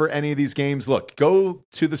Seltzer for any of these games, look, go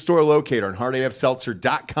to the store locator on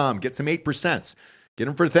hardafseltzer.com. Get some 8%. Get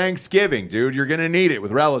them for Thanksgiving, dude. You're going to need it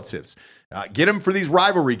with relatives. Get them for these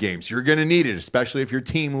rivalry games. You're going to need it, especially if your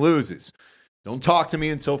team loses. Don't talk to me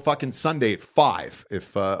until fucking Sunday at 5.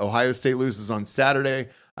 If Ohio State loses on Saturday,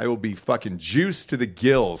 I will be fucking juiced to the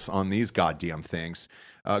gills on these goddamn things.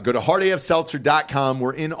 Go to hardafseltzer.com.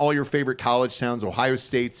 We're in all your favorite college towns, Ohio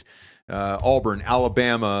State's, Auburn,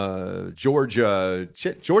 Alabama, Georgia.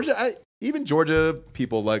 Shit, Georgia, even Georgia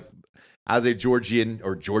people like as a Georgian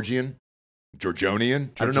or Georgian. Georgionian?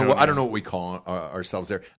 I don't know what we call ourselves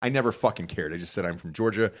there. I never fucking cared. I just said I'm from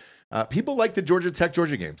Georgia. People like the Georgia Tech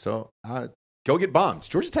Georgia game, so go get bombs.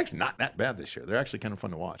 Georgia Tech's not that bad this year. They're actually kind of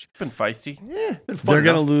fun to watch. It's been feisty. Yeah, been fun. They're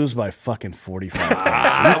going to lose by fucking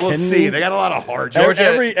 45. We'll see. They got a lot of heart.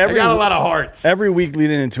 Georgia, They got a lot of hearts. Every week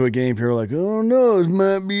leading into a game, people are like, "Oh no, it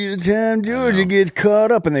might be the time Georgia gets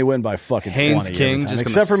caught up," and they win by fucking Haynes 20 King every time. just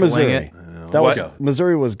except for gonna swing Missouri. it.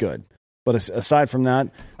 Missouri was good. But aside from that,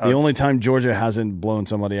 the only time Georgia hasn't blown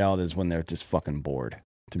somebody out is when they're just fucking bored,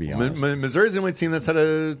 to be honest. Missouri's the only team that's had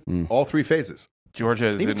all three phases. Georgia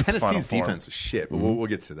is even in its final Tennessee's form. defense was shit, but we'll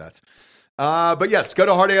get to that. But yes, go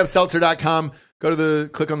to hardafseltzer.com. Go to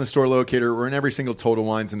click on the store locator. We're in every single Total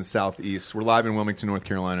Wines in the Southeast. We're live in Wilmington, North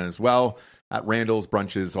Carolina as well. At Randall's,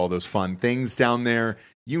 brunches, all those fun things down there.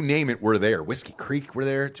 You name it, we're there. Whiskey Creek, we're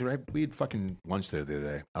there. Dude, we had fucking lunch there the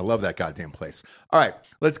other day. I love that goddamn place. All right,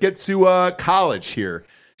 let's get to college here,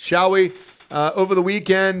 shall we? Over the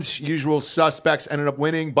weekend, usual suspects ended up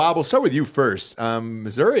winning. Bob, we'll start with you first.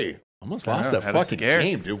 Missouri almost lost that fucking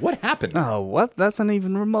game, dude. What happened? Oh, what? That's not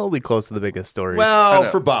even remotely close to the biggest story. Well,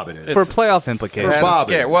 for Bob it is. For playoff implications. For Bob,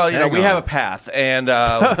 Well, Hang we on. have a path, and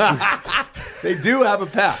They do have a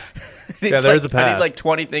path. it's there's like, a path. I need like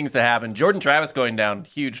 20 things to happen. Jordan Travis going down,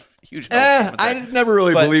 huge help. I never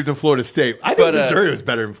really believed in Florida State. I think Missouri was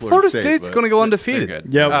better than Florida State. State's but- going to go undefeated. They're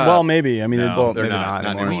good. Yeah, well, maybe. I mean, No, they're maybe not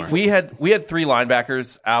not anymore. We had 3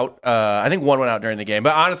 linebackers out. I think one went out during the game.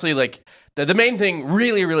 But honestly, like the main thing,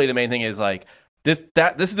 really the main thing is like this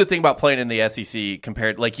is the thing about playing in the SEC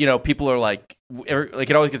compared, like, you know, people are like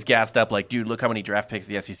it always gets gassed up like, dude, look how many draft picks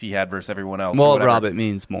the SEC had versus everyone else. Well, Rob, it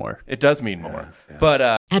means more. It does mean more. But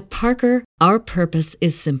At Parker, our purpose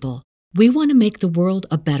is simple. We want to make the world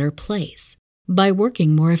a better place by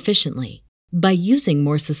working more efficiently, by using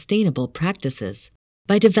more sustainable practices,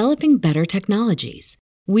 by developing better technologies.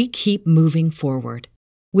 We keep moving forward.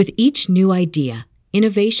 With each new idea,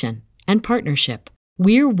 innovation, and partnership,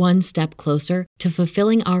 we're one step closer to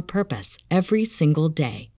fulfilling our purpose every single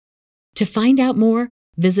day. To find out more,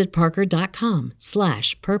 visit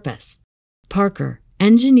parker.com/purpose. Parker,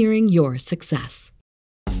 engineering your success.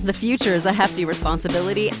 The future is a hefty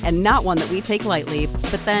responsibility and not one that we take lightly.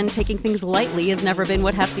 But then taking things lightly has never been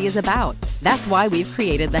what Hefty is about. That's why we've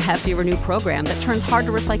created the Hefty Renew program that turns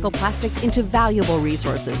hard-to-recycle plastics into valuable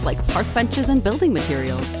resources like park benches and building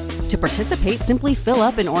materials. To participate, simply fill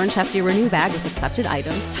up an orange Hefty Renew bag with accepted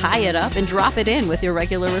items, tie it up, and drop it in with your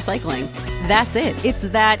regular recycling. That's it. It's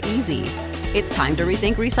that easy. It's time to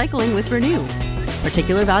rethink recycling with Renew.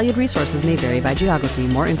 Particular valued resources may vary by geography.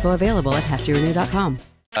 More info available at heftyrenew.com.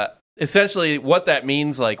 Essentially, what that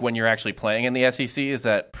means, like when you're actually playing in the SEC, is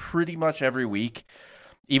that pretty much every week,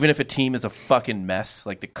 even if a team is a fucking mess,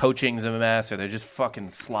 like the coaching's a mess or they're just fucking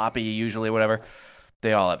sloppy, usually, whatever,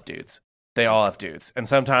 they all have dudes. They all have dudes. And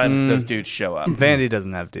sometimes those dudes show up. Vandy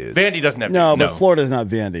doesn't have dudes. Vandy doesn't have No, dudes. but Florida's not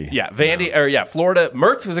Vandy. Yeah, Florida.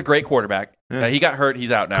 Mertz was a great quarterback. He got hurt.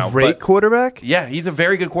 He's out now. Great quarterback? Yeah, he's a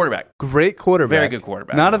very good quarterback. Great quarterback. Very good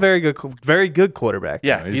quarterback. Not a very good quarterback.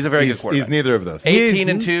 Yeah, he's a very good quarterback. He's neither of those.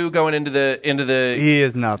 18-2 going into the. He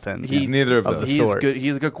is nothing. He's neither of those. He's good.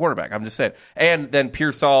 He's a good quarterback. I'm just saying. And then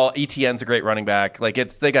Pearsall, Etienne's a great running back. Like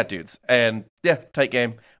they got dudes. And yeah, tight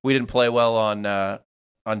game. We didn't play well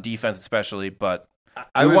on defense, especially, but.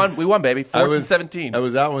 We won, baby. 4th and 17. I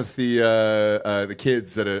was out with the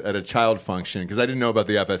kids at a child function because I didn't know about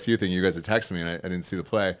the FSU thing. You guys had texted me, and I didn't see the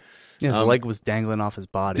play. Yeah, his leg was dangling off his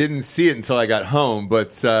body. Didn't see it until I got home.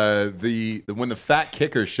 But when the fat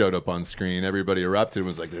kicker showed up on screen, everybody erupted and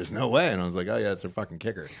was like, "There's no way!" And I was like, "Oh yeah, it's their fucking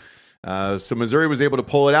kicker." So Missouri was able to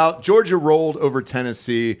pull it out. Georgia rolled over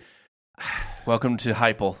Tennessee. Welcome to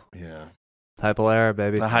Heupel. Yeah, Heupel era,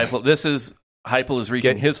 baby. The Heupel. Heupel is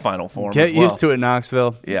reaching his final form. Get as well. used to it,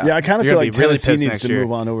 Knoxville. Yeah. I kind of You're feel gonna like be really Tennessee pissed needs next to year.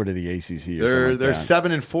 move on over to the ACC. they're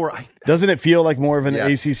 7-4. Doesn't it feel like more of an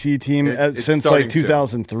Yes. ACC team It's since starting like to.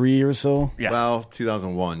 2003 or so? Yeah. Well,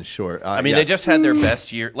 2001, sure. I mean, they just had their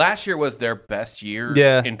best year. Last year was their best year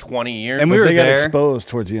in 20 years. And But we were they got there. exposed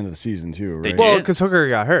towards the end of the season too, right? They Well, did. because Hooker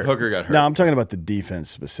got hurt. Hooker got hurt. No, I'm talking about the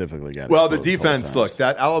defense specifically. Well, the exposed defense. both Look, times.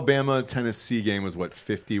 that Alabama-Tennessee game was what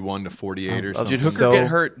 51-48 or something. Did Hooker So- get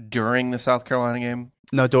hurt during the South Carolina game?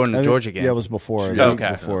 No, during the I think- Georgia game. Yeah, it was before. Yeah,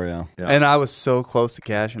 okay. Before, yeah. Yeah. And I was so close to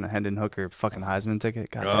cashing a Hendon Hooker fucking Heisman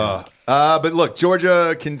ticket. God damn. But look,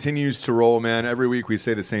 Georgia continues to roll, man. Every week we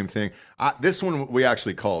say the same thing. This one we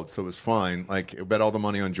actually called, so it was fine. Like, I bet all the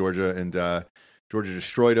money on Georgia, and Georgia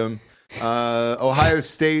destroyed them. Ohio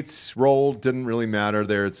State's roll didn't really matter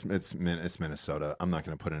there. It's Minnesota. I'm not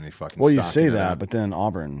going to put any fucking. Well, you stock say into that, but then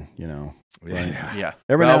Auburn, yeah. Yeah.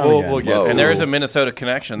 Every Well, now and we'll again. get And to there it. is a Minnesota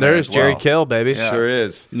connection There there is as Jerry well. Kill, baby. Sure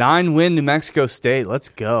is. 9-win New Mexico State. Let's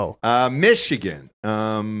go. Michigan,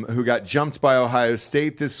 who got jumped by Ohio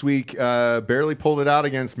State this week, barely pulled it out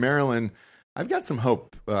against Maryland. I've got some hope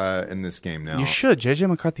in this game now. You should. JJ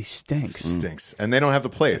McCarthy stinks. Stinks, and they don't have the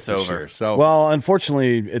place this over. year. So Well,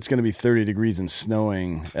 unfortunately, it's going to be 30 degrees and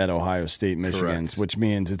snowing at Ohio State, Michigan, Correct. which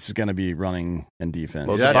means it's going to be running and defense.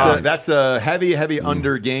 Well, that's a heavy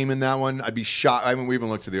under game in that one. I'd be shocked. I mean, we even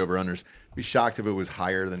looked at the over unders. Be shocked if it was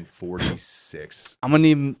higher than 46. I'm going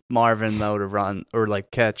to need Marvin, though, to run or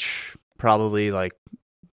like catch probably like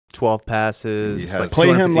 12 passes. He has- Like Play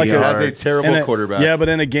him 250 like He a- has a yards. terrible In a- quarterback. Yeah, but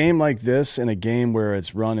in a game like this, in a game where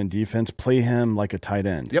it's run and defense, play him like a tight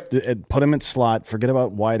end. Yep. Put him at slot. Forget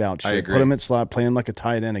about wide out shit. agree. Put him at slot. Play him like a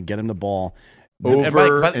tight end and get him the ball. Over And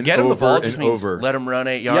Mike, and get him the over ball and just means over. let him run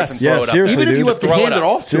 8 yards Yes. and Yeah, throw it up. seriously, Even if you dude. have to Throw it hand it up.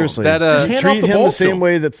 off to Seriously, him. That, Just hand treat off the him ball the to same him.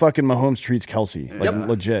 way that fucking Mahomes treats Kelsey. Like Yep.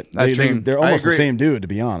 legit. That dream. They're I almost the agree. same dude, to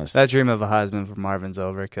be honest. That dream of a Heisman for Marvin's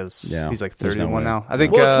over because Yeah, he's like there's no 31 way. now. I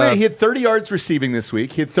think Well, it's weird. He had 30 yards receiving this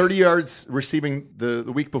week. He had 30 yards receiving the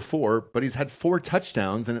week before, but he's had 4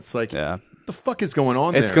 touchdowns, and it's like, yeah. what the fuck is going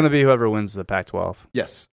on there? It's going to be whoever wins the Pac-12.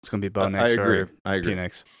 Yes. It's going to be Bo I Nix agree. or I agree.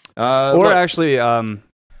 Penix. Or Or actually,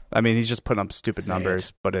 I mean, he's just putting up stupid Say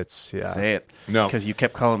numbers, but it's, yeah. Say it. No. Because you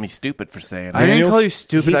kept calling me stupid for saying it. I didn't Daniels? call you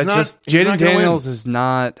stupid. He's not- he's Jaden not gonna Daniels is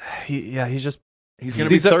not. He's just. he's going to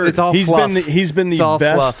be He's third. It's all He's fluff. been It's the all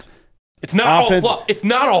best. fluff. It's not Offense- all fluff. It's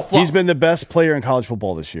not all fluff. He's been the best player in college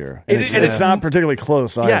football this year. And It it's, is- and it's it's- not particularly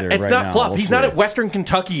close either. Yeah, it's right not now. fluff. We'll He's see. not at Western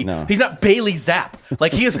Kentucky. No. He's not Bailey Zapp.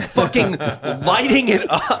 Like, he is fucking lighting it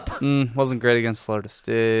up. Wasn't great against Florida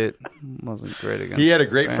State. Wasn't great against. He had a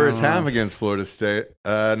great first Alabama. half against Florida State,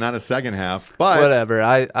 not a second half. But Whatever.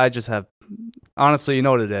 I just have. Honestly, you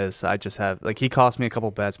know what it is. I just have he cost me a couple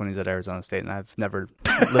bets when he's at Arizona State, and I've never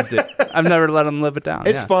lived it. I've never let him live it down.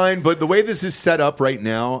 It's yeah. fine. But the way this is set up right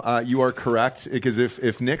now, you are correct. Because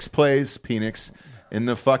if Nix plays Penix in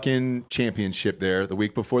the fucking championship there the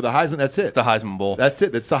week before the Heisman, that's it. The Heisman Bowl. That's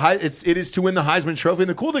it. That's the it is to win the Heisman Trophy. And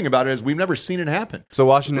the cool thing about it is we've never seen it happen. So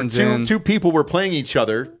Washington's in. Two people were playing each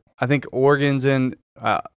other. I think Oregon's in.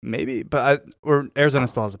 Maybe, but Arizona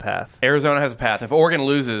still has a path. Arizona has a path. If Oregon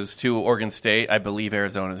loses to Oregon State, I believe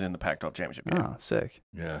Arizona's in the Pac-12 championship game. Oh, sick.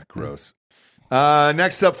 Yeah, gross.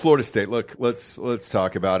 Next up, Florida State. Look, let's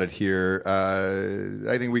talk about it here.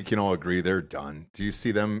 I think we can all agree they're done. Do you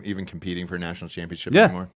see them even competing for a national championship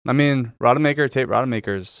anymore? I mean, Tate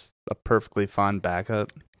Rodemaker's a perfectly fine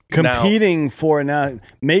backup. Competing for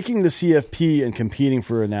making the CFP and competing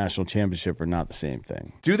for a national championship are not the same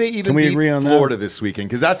thing. Do they even Can we beat agree on Florida that? this weekend?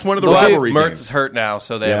 Because that's one of the rivalry Mertz games. is hurt now,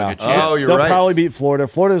 so they have a good chance. Oh, you're They'll right. probably beat Florida.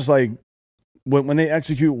 Florida's like when they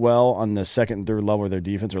execute well on the second and third level of their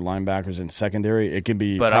defense or linebackers in secondary, it can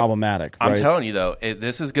be problematic. I'm right? telling you though,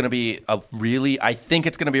 this is going to be I think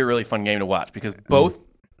it's going to be a really fun game to watch because both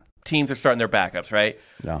teams are starting their backups. Right?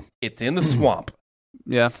 Yeah. It's in the swamp.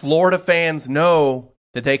 Yeah. Florida fans know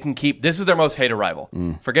that they can keep. This is their most hated rival.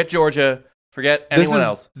 Forget Georgia. Forget anyone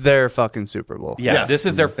else. Their fucking Super Bowl. Yeah, Yes, this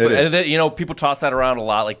is their. it is. You know, people toss that around a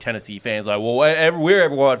lot, like Tennessee fans, like, "Well, we're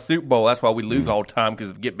ever won Super Bowl. That's why we lose all the time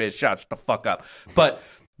because get big shots. Shut the fuck up." But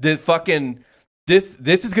the fucking this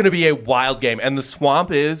is going to be a wild game, and the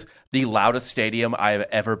Swamp is the loudest stadium I have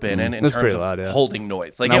ever been in It's terms pretty of loud, yeah. holding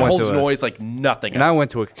noise. Like And I it went holds to noise like nothing. And else. I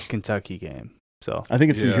went to a Kentucky game, so I think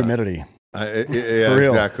it's the Yeah. humidity. Yeah, For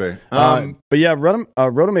real. exactly. But yeah,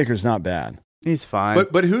 Rodemaker's not bad. he's fine.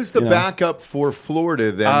 But who's the You know. backup for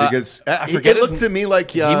Florida then? Because I it forget looked his- to me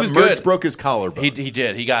like He was Mertz good. broke his collarbone. He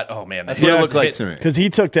did. He got. Oh man, That's what it looked like to me. Because he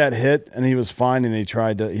took that hit and he was fine, and he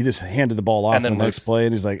just handed the ball off And in then the next was- play,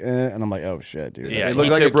 and he's like, and I'm like, oh shit, dude. Yeah. It looked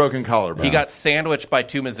he like a took- broken collarbone. He got sandwiched by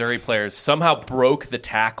two Missouri players, somehow broke the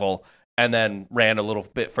tackle, and then ran a little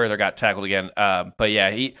bit further, got tackled again. But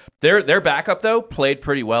yeah, their backup, though, played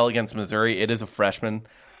pretty well against Missouri. It is a freshman,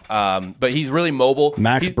 but he's really mobile.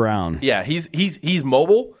 Max He's- Brown. Yeah, he's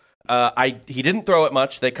mobile. He didn't throw it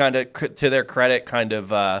much. They kind of, to their credit, kind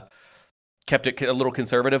of kept it a little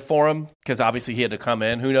conservative for him because obviously he had to come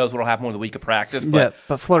in. Who knows what will happen with a week of practice? But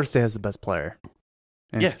but Florida State has the best player.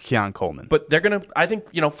 And it's Keon Coleman. But they're gonna. I think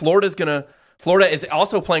Florida is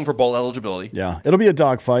also playing for bowl eligibility. Yeah, it'll be a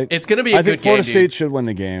dogfight. It's going to be a I good think Florida game, State dude. should win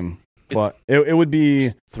the game, but it would be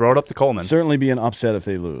Throw it up to Coleman. certainly be an upset if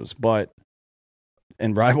they lose. But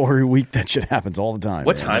in rivalry week, that shit happens all the time.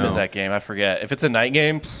 What man. time is So, that game? I forget. If it's a night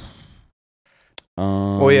game,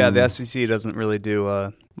 Well, yeah, the SEC doesn't really do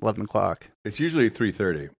 11 o'clock. It's usually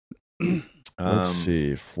 3:30. Let's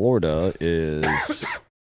see. Florida is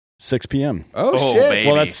 6 p.m. Oh, Oh, shit! baby.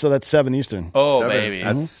 Well, that's 7 Eastern. oh 7. baby,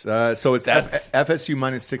 That's so it's That's- FSU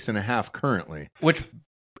minus 6.5 currently. which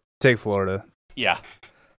Take Florida. yeah,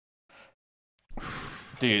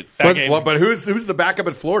 dude. That game's- But who's the backup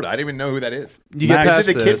at Florida? I didn't even know who that is. You Max- get Is past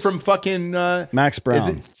it the kid this. from fucking Max Brown. Is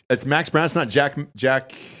it? It's Max Brown. It's not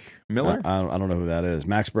Jack Miller. I don't know who that is.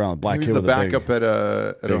 Max Brown, black Who's kid the with backup a big,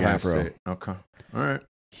 at big Ohio afro. State? Okay, all right.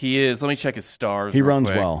 he is. Let me check his stars. He real runs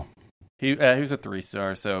quick. well. He was a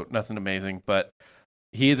 3-star, so nothing amazing, but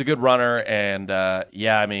he is a good runner. And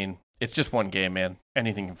yeah, I mean, it's just one game, man.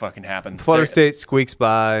 Anything can fucking happen. Florida They're- State squeaks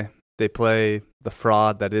by. They play the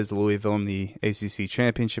fraud that is Louisville in the ACC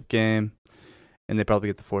championship game, and they probably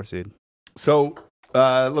get the 4 seed. So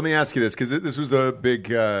let me ask you this, because this was the big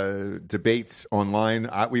debates online.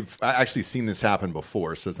 We've actually seen this happen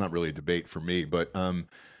before, so it's not really a debate for me. But a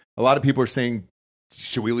lot of people are saying,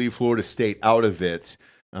 should we leave Florida State out of it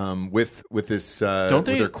with this Don't with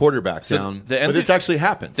they- their quarterback so down? the But this actually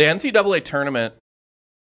happened. The NCAA tournament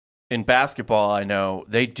in basketball, I know,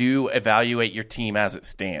 they do evaluate your team as it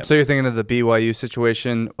stands. So you're thinking of the BYU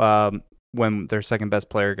situation when their second best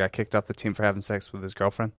player got kicked off the team for having sex with his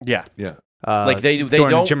girlfriend? yeah. Yeah. Like they during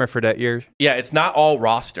don't- the Jimmer Fredette year. Yeah, it's not all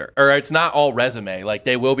roster or it's not all resume. Like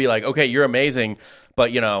they will be like, okay, you're amazing,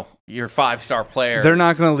 but you know, you're a 5-star player. They're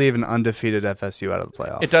not going to leave an undefeated FSU out of the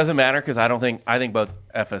playoff. It doesn't matter because I think both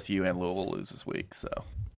FSU and Louisville lose this week. So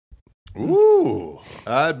Ooh.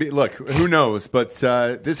 Look, who knows? But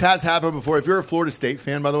this has happened before. If you're a Florida State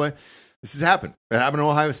fan, by the way, this has happened. It happened to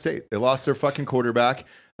Ohio State. They lost their fucking quarterback.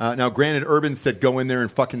 Now, granted, Urban said go in there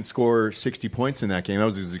and fucking score 60 points in that game. That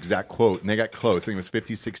was his exact quote. And they got close. I think it was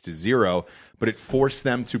 56-0. But it forced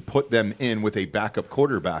them to put them in with a backup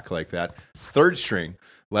quarterback like that. Third string,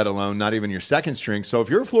 let alone not even your second string. So if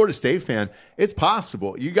you're a Florida State fan, it's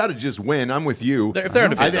possible. You got to just win. I'm with you. If they're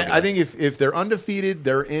undefeated, I think if they're undefeated,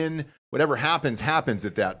 they're in. Whatever happens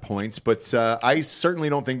at that point. But I certainly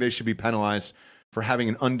don't think they should be penalized for having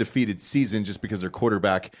an undefeated season just because their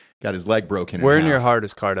quarterback got his leg broken. Where in half. your heart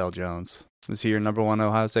is Cardell Jones? Is he your number one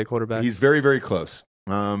Ohio State quarterback? He's very, very close.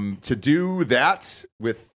 To do that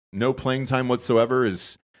with no playing time whatsoever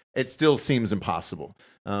is it still seems impossible.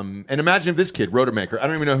 And imagine if this kid, Rodemaker, I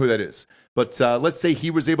don't even know who that is, but let's say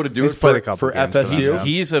he was able to do He's it played a for couple games for FSU. them.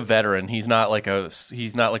 He's a veteran. He's not like a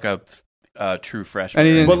true freshman. And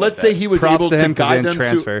he didn't- But let's say he was Props able to to him 'cause he guide didn't them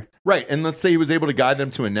transfer. to right, and let's say he was able to guide them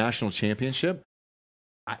to a national championship.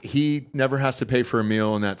 He never has to pay for a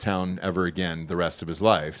meal in that town ever again the rest of his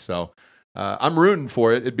life. So I'm rooting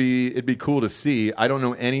for it. It'd be cool to see. I don't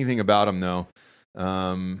know anything about him though.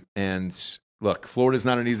 And look, Florida's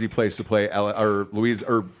not an easy place to play.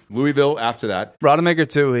 Louisville after that. Rodemaker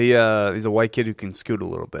too. He's a white kid who can scoot a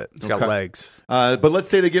little bit. He's got Okay. legs. But let's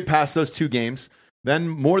say they get past those two games, then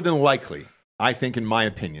more than likely, I think, in my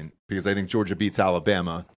opinion, because I think Georgia beats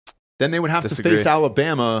Alabama, then they would have Disagree. to face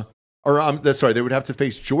Alabama, or they would have to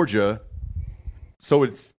face Georgia. So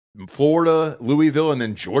it's Florida, Louisville, and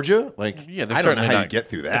then Georgia. Like, Yeah, they're I don't know certainly how you not- get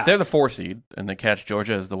through that. If they're the 4 seed and they catch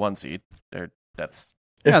Georgia as the 1 seed, that's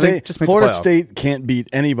Yeah, If they they, just make the Florida playoff. State can't beat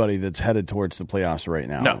anybody that's headed towards the playoffs right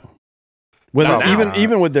now. No. With, Not now.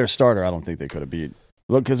 even with their starter, I don't think they could have beat.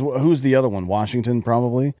 Look, because who's the other one? Washington,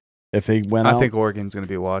 probably. If they went out, I think Oregon's going to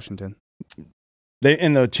be Washington. they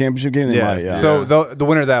in the championship game. They might, yeah. So the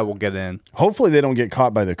winner of that will get in. Hopefully they don't get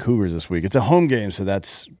caught by the Cougars this week. It's a home game, so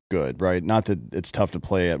that's good, right? Not that it's tough to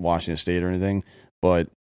play at Washington State or anything, but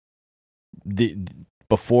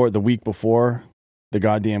the week before the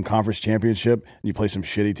goddamn conference championship, and you play some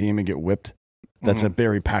shitty team and get whipped. That's a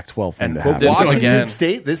very Pac-12 thing And to well, happen. this- Washington again-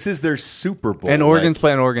 State, this is their Super Bowl. And Oregon's Like,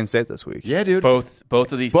 playing Oregon State this week. yeah, dude. both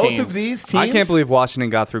of these Both teams. of these teams. I can't believe Washington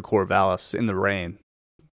got through Corvallis in the rain.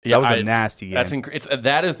 Yeah, That was a nasty game.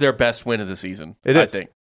 That is their best win of the season. It I is. think,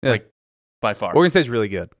 Yeah. like by far. Oregon State's really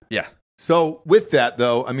good. Yeah, So with that,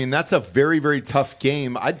 though, I mean, that's a very, very tough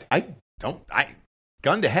game.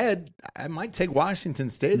 Gun to head, I might take Washington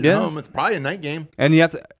State at Yeah. home. It's probably a night game. And you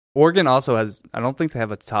have to. Oregon also has. I don't think they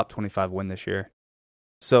have a top 25 win this year.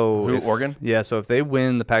 So Who, if- Oregon? Yeah. So if they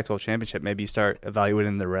win the Pac-12 championship, maybe you start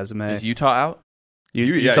evaluating their resume. Is Utah out?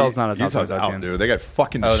 Utah's not a top Utah's 25 out, team. dude. They got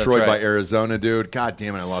fucking Oh, that's destroyed by right. Arizona, dude. God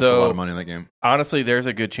damn it, I lost a So- lot of money in that game. Honestly, there's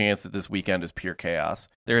a good chance that this weekend is pure chaos.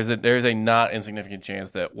 There's a not insignificant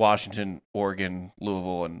chance that Washington, Oregon,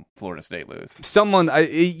 Louisville, and Florida State lose.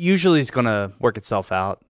 It usually is going to work itself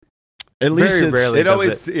out. At least Very it's, rarely It does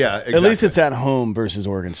always, it. yeah, exactly. At least it's at home versus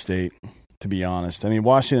Oregon State, to be honest. I mean,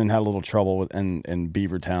 Washington had a little trouble with in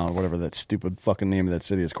Beavertown, whatever that stupid fucking name of that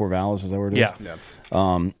city is. Corvallis, is that where it is?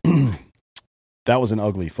 Yeah. That was an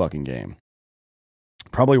ugly fucking game.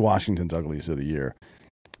 Probably Washington's ugliest of the year.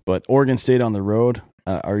 But Oregon State on the road,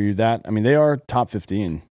 are you that? I mean, they are top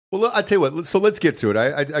 15. Well, I'll tell you what. So let's get to it.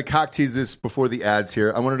 I cock teased this before the ads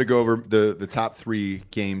here. I wanted to go over the top 3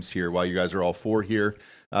 games here while you guys are all 4 here.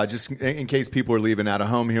 Just in case people are leaving out of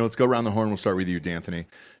home here, let's go around the horn. We'll start with you, D'Anthony.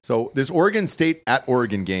 So this Oregon State at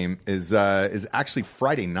Oregon game is actually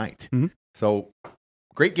Friday night. Mm-hmm. So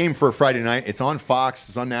great game for a Friday night. It's on Fox.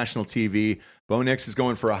 It's on national TV. Bo Nix is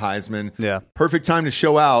going for a Heisman. Yeah. Perfect time to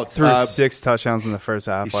show out. Threw 6 touchdowns in the first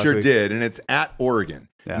half. He last sure week. did, and it's at Oregon.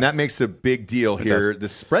 Yeah. And that makes a big deal here. The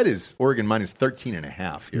spread is Oregon minus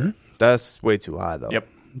 13.5 here. That's way too high, though. Yep.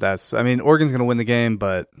 Oregon's going to win the game,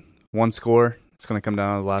 but one score, it's going to come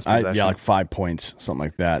down to the last possession. Yeah, like 5 points, something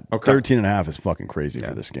like that. Okay. 13.5 is fucking crazy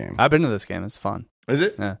for this game. I've been to this game. It's fun. Is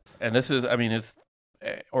it? Yeah. And this is, it's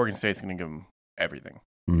Oregon State's going to give them everything.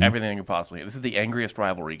 Mhm. Everything you could possibly. This is the angriest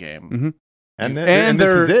rivalry game. Mm-hmm. And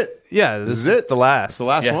this is it. Yeah, this is it. The last. It's the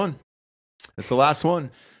last Yeah. one. It's the last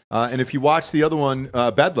one. And if you watch the other one,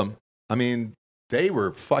 Bedlam, I mean, they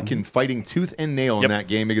were fucking fighting tooth and nail in Yep. that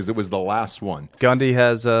game because it was the last one. Gundy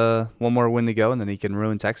has one more win to go, and then he can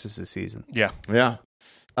ruin Texas this season. Yeah. Yeah.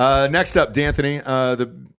 Next up, D'Anthony.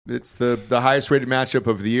 It's the highest rated matchup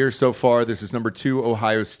of the year so far. This is number 2,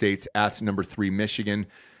 Ohio State at number 3, Michigan.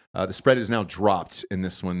 The spread is now dropped in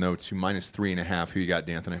this one, though, to minus 3.5. Who you got,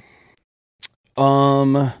 D'Anthony?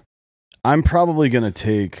 I'm probably going to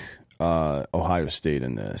take Ohio State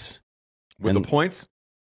in this. With And- the points?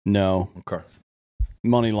 No, Okay.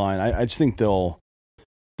 money line. I just think they'll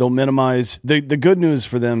minimize the good news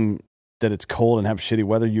for them that it's cold and have shitty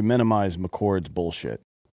weather. You minimize McCord's bullshit.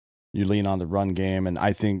 You lean on the run game, and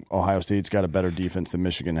I think Ohio State's got a better defense than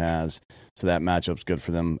Michigan has, so that matchup's good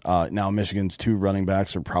for them. Now Michigan's 2 running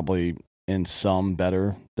backs are probably in some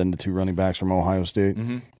better than the 2 running backs from Ohio State,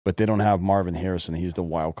 but they don't have Marvin Harrison. He's the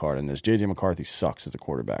wild card in this. J.J. McCarthy sucks as a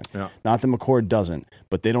quarterback. Yeah. Not that McCord doesn't,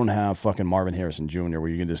 but they don't have fucking Marvin Harrison Jr. where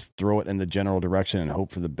you can just throw it in the general direction and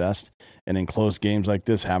hope for the best. And in close games like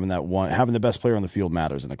this, having the best player on the field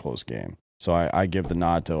matters in a close game. So I give the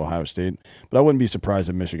nod to Ohio State, but I wouldn't be surprised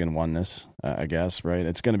if Michigan won this. I guess, right?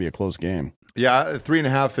 It's going to be a close game. Yeah,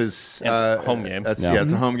 3.5 is It's a home game. That's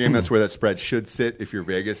it's a home game. That's where that spread should sit if you're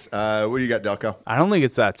Vegas. What do you got, Delco? I don't think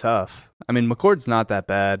it's that tough. I mean, McCord's not that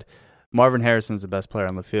bad. Marvin Harrison's the best player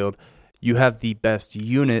on the field. You have the best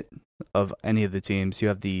unit of any of the teams. You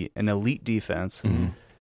have an elite defense. Mm-hmm.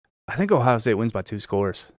 I think Ohio State wins by 2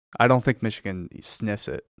 scores. I don't think Michigan sniffs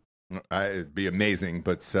it. It'd be amazing,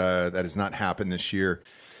 but that has not happened this year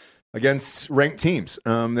against ranked teams.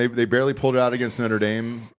 They barely pulled it out against Notre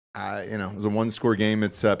Dame. It was a 1-score game.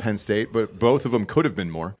 It's Penn State, but both of them could have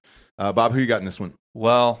been more. Bob, who you got in this one?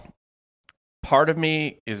 Well, part of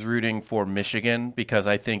me is rooting for Michigan because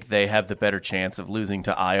I think they have the better chance of losing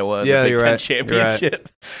to Iowa in the Big Ten championship.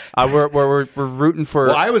 We're rooting for.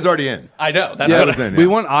 Well, Iowa's already in. I know. That's what in. We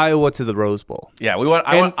want Iowa to the Rose Bowl. Yeah, I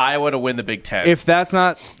want Iowa to win the Big Ten. If that's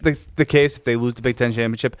not the case, if they lose the Big Ten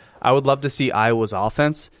championship, I would love to see Iowa's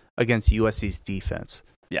offense against USC's defense.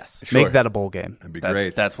 Yes. Sure. Make that a bowl game. That'd be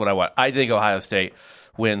great. That's what I want. I think Ohio State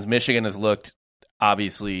wins. Michigan has looked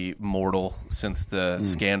obviously mortal since the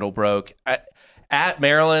scandal broke. At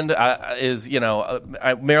Maryland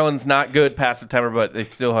Maryland's not good past September, but they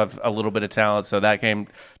still have a little bit of talent. So that game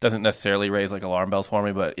doesn't necessarily raise like alarm bells for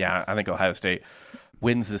me. But yeah, I think Ohio State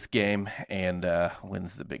wins this game and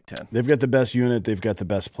wins the Big Ten. They've got the best unit. They've got the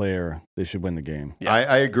best player. They should win the game. Yeah.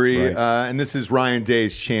 I agree. Right. And this is Ryan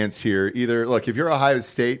Day's chance here. Either, look, if you're Ohio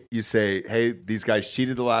State, you say, hey, these guys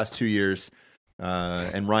cheated the last 2 years,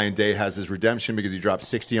 and Ryan Day has his redemption because he dropped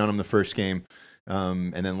 60 on him the first game,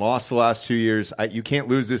 and then lost the last 2 years. You can't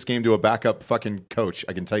lose this game to a backup fucking coach.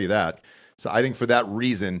 I can tell you that. So I think for that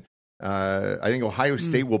reason, I think Ohio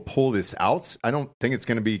State will pull this out. I don't think it's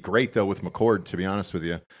going to be great, though, with McCord, to be honest with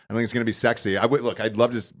you. I think it's going to be sexy. I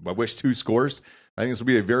wish 2 scores. I think this will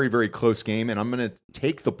be a very, very close game, and I'm going to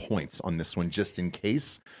take the points on this one just in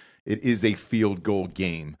case it is a field goal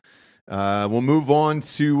game. We'll move on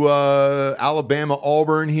to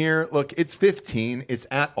Alabama-Auburn here. Look, it's 15. It's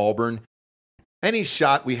at Auburn. Any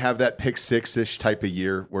shot we have that pick 6-ish type of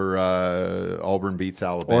year where Auburn beats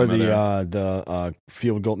Alabama? Or the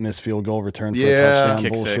field goal, missed field goal return for a Yeah, touchdown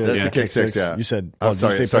kick bullshit. six. That's the kick six, yeah. You said, I'm did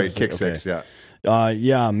you say sorry, purposely? kick Okay. 6, yeah.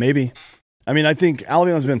 Yeah, maybe. I mean, I think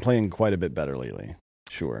Alabama's been playing quite a bit better lately.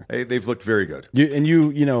 Sure. They've looked very good.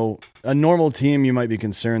 A normal team, you might be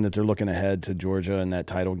concerned that they're looking ahead to Georgia in that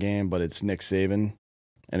title game, but it's Nick Saban,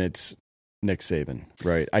 and it's Nick Saban,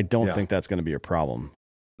 right? I don't think that's going to be a problem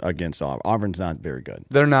against Auburn. Auburn's not very good.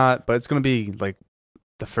 They're not, but it's going to be like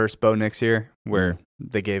the first Bo Nix year where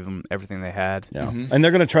they gave them everything they had. Yeah. And they're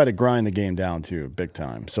going to try to grind the game down, too, big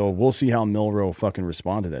time. So we'll see how Milroe fucking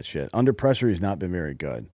respond to that shit. Under pressure, he's not been very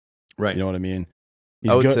good. Right. You know what I mean?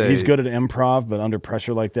 He's good at improv, but under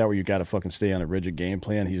pressure like that where you got to fucking stay on a rigid game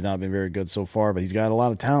plan, he's not been very good so far, but he's got a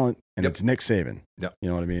lot of talent, and it's Nick Saban. Yep. You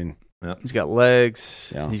know what I mean? He's got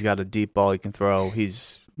legs. Yeah. He's got a deep ball he can throw.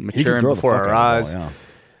 He's He can maturing throw the before fuck our out eyes. of the ball,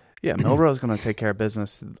 Yeah, Milroe's going to take care of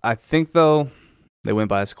business. I think, though, they win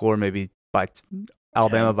by a score, maybe by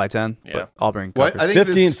Alabama by 10. Yeah. But Auburn Well, covers. I think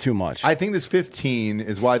 15 is too much. I think this 15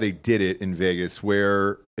 is why they did it in Vegas,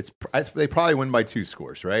 where they probably win by 2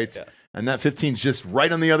 scores, right? Yeah. And that 15 is just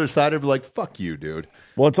right on the other side of like, fuck you, dude.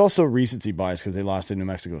 Well, it's also recency bias because they lost to New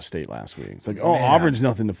Mexico State last week. It's like, Man. Auburn's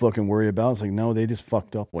nothing to fucking worry about. It's like, no, they just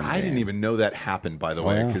fucked up one I game. didn't even know that happened, by the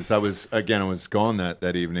way, yeah. because I was gone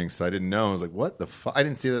that evening, so I didn't know. I was like, what the fuck? I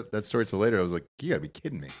didn't see that story till later. I was like, you gotta be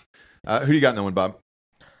kidding me. Who do you got in that one, Bob?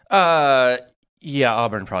 Yeah,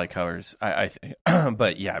 Auburn probably covers. I think,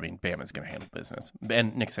 but yeah, I mean, Bama's going to handle business,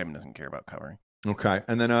 and Nick Saban doesn't care about covering. Okay.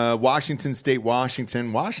 And then Washington State,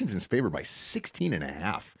 Washington. Washington's favored by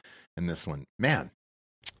 16.5 in this one. Man.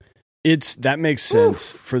 That makes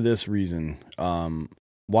sense for this reason.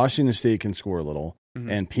 Washington State can score a little,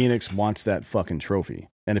 and Penix wants that fucking trophy.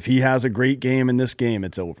 And if he has a great game in this game,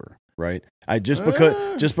 it's over, right? Just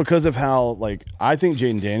because of how, like, I think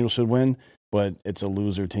Jaden Daniels should win, but it's a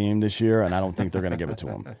loser team this year, and I don't think they're going to give it to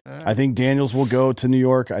him. I think Daniels will go to New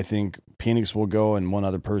York. I think Penix will go, and one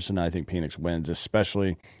other person. I think Penix wins,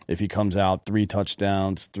 especially if he comes out 3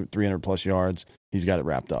 touchdowns, 300-plus yards. He's got it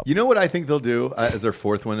wrapped up. You know what I think they'll do as their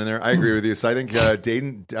 4th one in there? I agree with you. So I think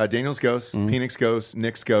Daniels goes, Penix goes,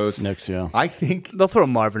 Nix goes. Nix, yeah. I think They'll throw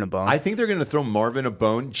Marvin a bone. I think they're going to throw Marvin a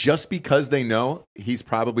bone just because they know he's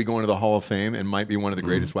probably going to the Hall of Fame and might be one of the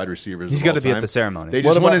greatest wide receivers. He's got to be at the ceremony. They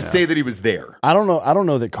just want to say that he was there. I don't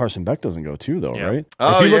know that Carson Beck doesn't go too, though, right?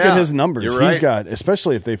 Oh, if you look yeah. at his numbers, You're he's right. got,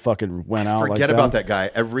 especially if they fucking went out like that. Forget about that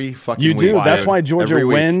guy every fucking You week. do. That's dude. why Georgia Every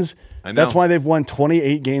week. wins. I know. That's why they've won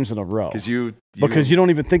 28 games in a row. Because you don't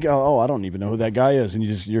even think, I don't even know who that guy is, and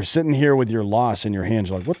you're sitting here with your loss in your hands.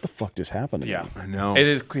 You're like, what the fuck just happened to me? I know. It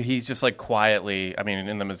is. He's just like quietly. I mean,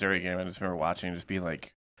 in the Missouri game, I just remember watching and just being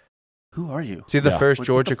like, Who are you? See the Yeah. first What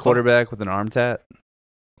Georgia the fuck? quarterback with an arm tat?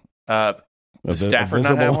 Does Stafford not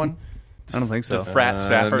visible have one? one? I don't think so. Does Frat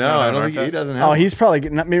Stafford No, not I have don't an think arm he tat? doesn't have. Oh, he's probably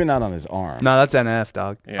maybe not on his arm. No, that's NF,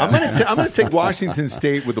 dog. Yeah. I'm gonna take Washington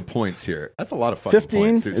State with the points here. That's a lot of fucking 15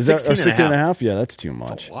 points. Dude. is that 16 and a half? Yeah, that's too much.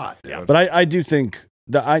 That's a lot. Dude. But I do think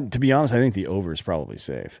to be honest, I think the over is probably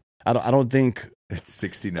safe. I don't think It's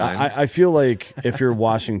 69. I feel like if you're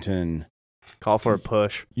Washington, Call for a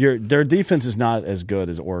push. their defense is not as good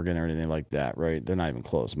as Oregon or anything like that, right? They're not even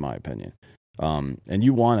close, in my opinion. And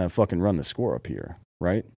you want to fucking run the score up here,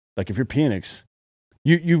 right? Like if you're Penix,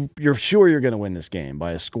 you're sure you're going to win this game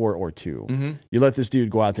by a score or two. Mm-hmm. You let this dude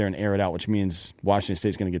go out there and air it out, which means Washington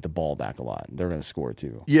State's going to get the ball back a lot. They're going to score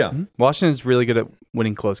too. Yeah. Washington's really good at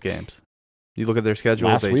winning close games. You look at their schedule.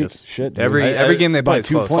 Last they week, just shit, dude. every game they by play is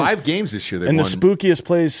 2 close. points. 5 games this year they've And the won. spookiest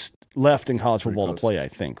place left in college Pretty football to close. play, I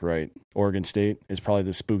think, right? Oregon State is probably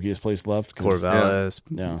the spookiest place left. 'cause- Corvallis,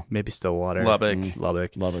 Yeah. maybe Stillwater, Lubbock.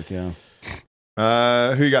 Lubbock. Lubbock, yeah.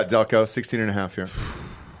 Who you got, Delco? 16.5 here.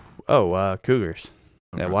 Oh, Cougars.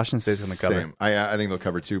 Yeah, Okay. Washington State's going to cover. Same. I think they'll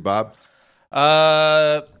cover too. Bob?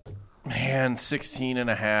 Man,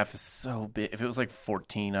 16.5 is so big. If it was like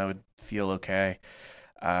 14, I would feel okay.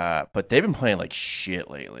 But they've been playing like shit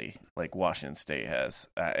lately, like Washington State has.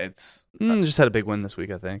 Just had a big win this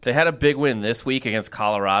week, I think. They had a big win this week against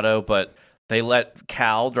Colorado, but they let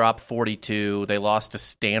Cal drop 42. They lost to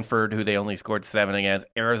Stanford, who they only scored 7 against.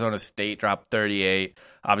 Arizona State dropped 38.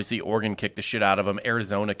 Obviously, Oregon kicked the shit out of them.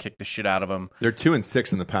 Arizona kicked the shit out of them. They're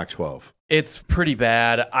 2-6 in the Pac-12. It's pretty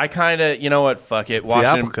bad. I kind of, you know what? Fuck it. It's the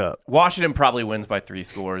Apple Cup. Washington probably wins by 3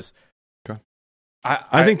 scores. Okay.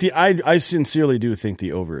 I think I sincerely do think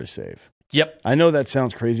the over is safe. Yep. I know that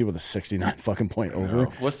sounds crazy with a 69 fucking point over.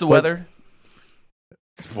 What's the But- weather?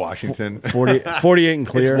 It's Washington. 48 and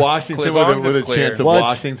clear. It's Washington As long as with a it's clear. chance of Well,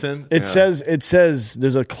 Washington. It Yeah. says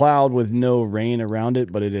there's a cloud with no rain around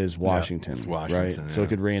it, but it is Washington. it's Washington, right? So yeah. it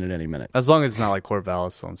could rain at any minute. As long as it's not like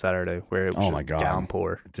Corvallis on Saturday, where it was Oh just my God.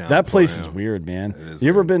 downpour. That place Downpour, is weird, man. It is You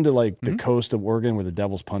ever weird. been to like the coast of Oregon where the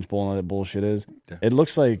Devil's Punch Bowl and all that bullshit is? Yeah. It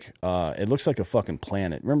looks like a fucking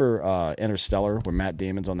planet. Remember Interstellar, where Matt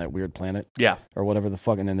Damon's on that weird planet Yeah. or whatever the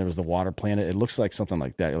fuck, and then there was the water planet. It looks like something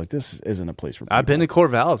like that. You're like, this isn't a place for people. I've been to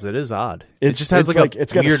Corvallis. It is odd. It's it just has it's like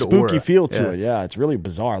it's got a weird spooky aura. feel to it. Yeah, it's really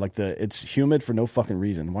bizarre. Like it's humid for no fucking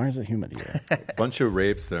reason. Why is it humid here? Bunch of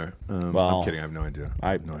rapes there. Well, I'm kidding. I have no idea.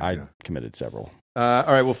 I have no idea. committed several. All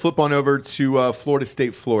right, we'll flip on over to Florida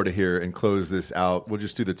State, Florida here and close this out. We'll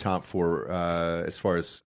just do the top 4 as far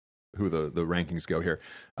as who the rankings go here.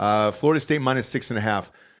 Florida State minus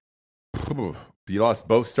 6.5. You lost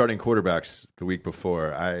both starting quarterbacks the week before.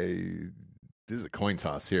 This is a coin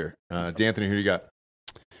toss here. D'Anthony, who do you got?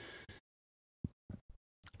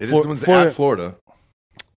 This one's at Florida.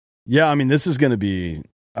 Yeah, I mean, this is going to be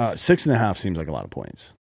 6.5 seems like a lot of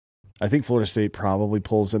points. I think Florida State probably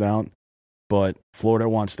pulls it out, but Florida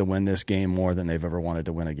wants to win this game more than they've ever wanted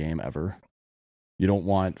to win a game ever. You don't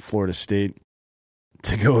want Florida State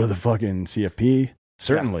to go to the fucking CFP.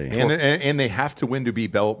 Certainly. And they have to win to be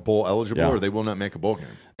bowl eligible, Yeah. or they will not make a bowl game.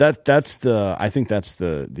 I think that's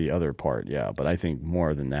the other part, yeah. But I think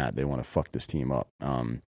more than that, they want to fuck this team up.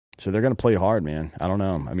 So they're going to play hard, man. I don't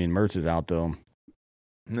know. I mean, Mertz is out though.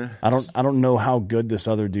 Nah. I don't know how good this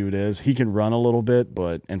other dude is. He can run a little bit,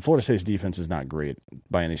 and Florida State's defense is not great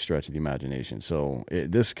by any stretch of the imagination. So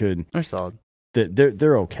this could They're solid.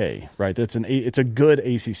 they're okay, right? It's a good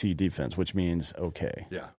ACC defense, which means okay.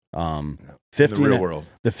 Yeah. 50 in the real and world.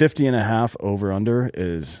 The 50.5 over under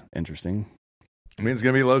is interesting. I mean, it's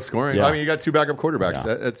going to be low scoring. Yeah. I mean, you got 2 backup quarterbacks.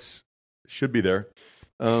 Yeah. That's should be there.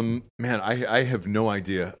 Man, I have no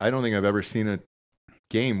idea. I don't think I've ever seen a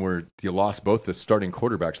game where you lost both the starting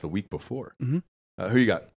quarterbacks the week before. Mhm. Who you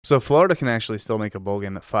got? So Florida can actually still make a bowl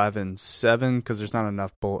game at 5-7 because there's not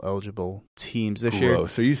enough bowl eligible teams this year.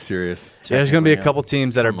 Gross. Are you serious? Yeah, there's going to be a Technically, couple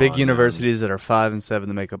teams that are Come big on, universities that are 5-7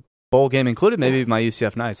 to make a bowl game, including maybe my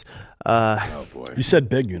UCF Knights. Oh boy. You said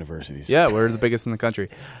big universities. Yeah, we're the biggest in the country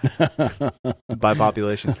by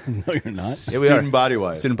population. No, you're not. Yeah, we are. Student body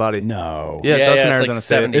wise. Student body. No. Yeah, it's us and like Arizona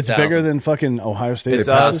State. 70,000. It's bigger than fucking Ohio State. It's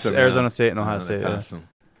or us, Texas? Arizona State, and Ohio State. Yeah.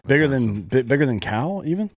 Bigger than Cal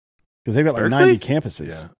even, because they've got like Berkeley? 90 campuses.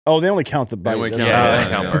 Yeah. Oh, they only count the. They only count- Yeah, Yeah, they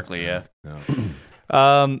count yeah. Berkeley, yeah. No.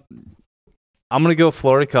 I'm going to go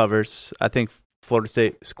Florida covers. I think Florida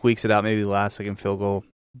State squeaks it out, maybe last second field goal.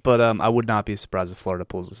 But I would not be surprised if Florida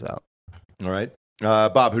pulls this out. All right.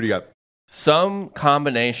 Bob, who do you got? Some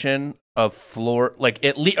combination of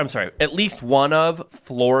at least one of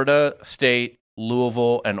Florida State,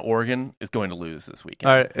 Louisville, and Oregon is going to lose this weekend.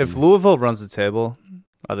 All right, if Louisville runs the table,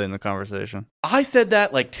 Are they in the conversation? I said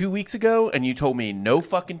that like 2 weeks ago, and you told me no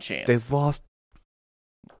fucking chance. They've lost.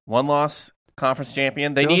 One loss, conference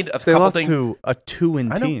champion. They need a They couple lost things. to a 2-win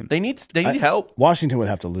I know. team. They need help. Washington would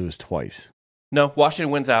have to lose twice. No, Washington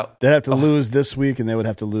wins out. They'd have to lose this week, and they would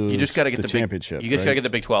have to lose You just got to get the championship. You just right? got to get the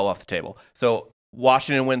Big 12 off the table. So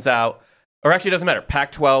Washington wins out, or actually it doesn't matter.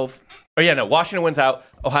 Pac-12. Oh yeah, no. Washington wins out.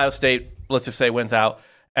 Ohio State, let's just say, wins out,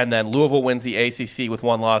 and then Louisville wins the ACC with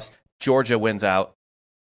one loss. Georgia wins out,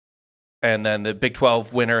 and then the Big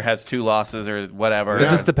 12 winner has 2 losses or whatever. Is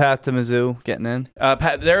this the path to Mizzou getting in?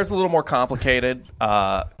 There's a little more complicated,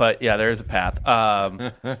 but yeah, there is a path.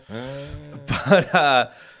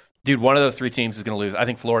 Dude, one of those 3 teams is going to lose. I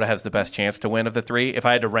think Florida has the best chance to win of the 3. If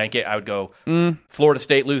I had to rank it, I would go Florida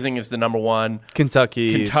State losing is the number 1.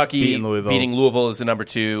 Kentucky beating Louisville is the number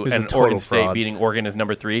 2, Who's and a total Oregon State fraud. beating Oregon is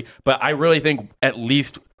number 3. But I really think at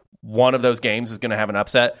least one of those games is going to have an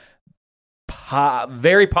upset.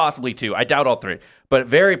 Very possibly 2. I doubt all 3, but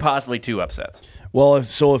very possibly 2 upsets. Well, if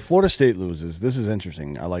Florida State loses, this is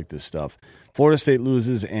interesting. I like this stuff. Florida State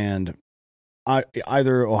loses, and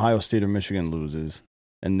either Ohio State or Michigan loses,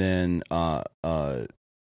 and then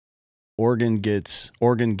Oregon gets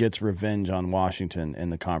revenge on Washington in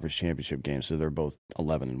the conference championship game. So they're both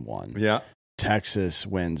 11-1. Yeah. Texas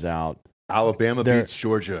wins out. Alabama beats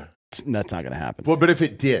Georgia. That's not going to happen. Well, but if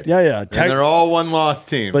it did, yeah, and they're all one-loss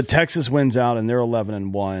teams. But Texas wins out, and they're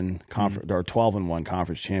 11-1 conference or 12-1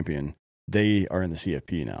 conference champion. They are in the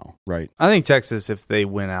CFP now, right? I think Texas, if they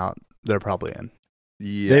win out, they're probably in.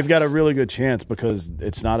 Yes. They've got a really good chance because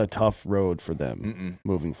it's not a tough road for them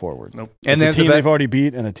moving forward. Nope. And it's a team they've already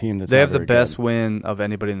beat and a team that's they not have the very best good. win of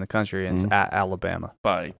anybody in the country, and it's at Alabama.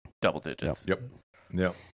 By double digits.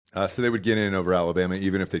 Yep. So they would get in over Alabama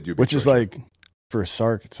even if they do beat Which is Georgia. like, for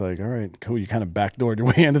Sark, it's like, all right, cool. You kind of backdoored your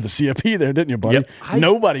way into the CFP there, didn't you, buddy? Yep.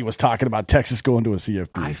 Nobody was talking about Texas going to a CFP.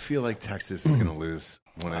 I feel like Texas is going to lose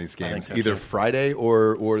one of these games, so, either too. Friday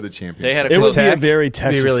or the championship. They had a It would be a Tech. very It'd be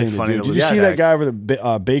Texas really thing funny to to do. Did lose. you see Yeah. that guy over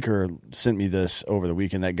the Baker sent me this over the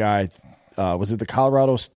weekend? That guy, was it the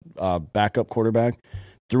Colorado backup quarterback,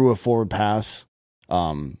 threw a forward pass.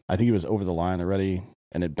 I think he was over the line already,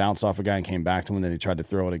 and it bounced off a guy and came back to him, and then he tried to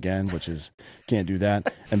throw it again, which is, can't do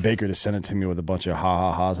that. And Baker just sent it to me with a bunch of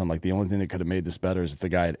ha-ha-has. I'm like, the only thing that could have made this better is if the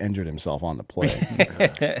guy had injured himself on the play.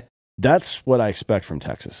 That's what I expect from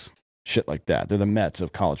Texas. Shit like that. They're the Mets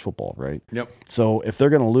of college football, right? Yep. So if they're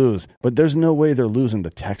going to lose, but there's no way they're losing to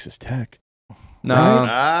Texas Tech. No,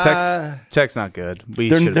 Right? Tech's not good.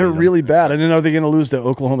 They're really bad. And then are they going to lose to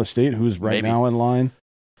Oklahoma State, who's right Maybe. now in line?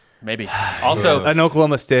 Maybe. Also, an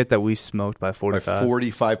Oklahoma State that we smoked by By 45.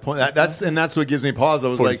 45 points. That's what gives me pause. I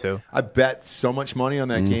was 42. like, I bet so much money on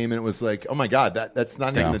that game, and it was like, oh my God, that's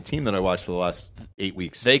not even the team that I watched for the last 8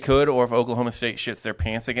 weeks. they could, or if Oklahoma State shits their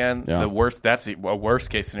pants again, Yeah. that's a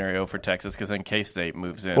worst case scenario for Texas because then K-State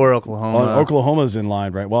moves in. Or Oklahoma. Oklahoma's in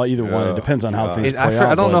line, right? Well, either one. It depends on how God. things play out.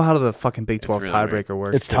 I don't but know how the fucking Big 12 really weird. tiebreaker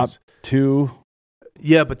works. It's top 'cause- two.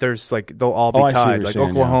 Yeah, but there's like they'll all be Oh, I see what tied. you're Like saying,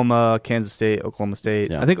 Oklahoma, Kansas State, Oklahoma State.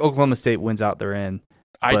 Yeah. I think Oklahoma State wins out. They're in.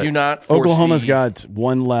 I but do not foresee... Oklahoma's got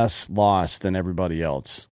one less loss than everybody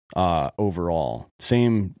else overall.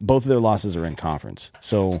 Both of their losses are in conference.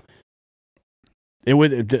 So it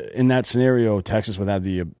would, in that scenario, Texas would have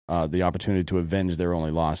the opportunity to avenge their only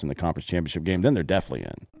loss in the conference championship game. Then they're definitely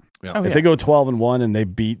in. Yeah. If they go 12-1 and they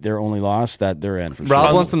beat their only loss, that they're in for Rob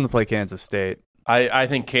sure. wants them to play Kansas State. I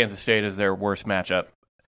think Kansas State is their worst matchup.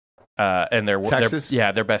 And Texas?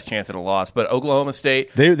 their best chance at a loss. But Oklahoma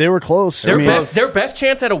State, They were close. their I mean, best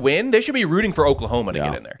chance at a win, they should be rooting for Oklahoma to Yeah,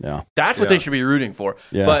 get in there. yeah. That's what they should be rooting for.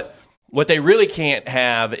 Yeah. But what they really can't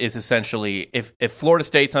have is essentially if Florida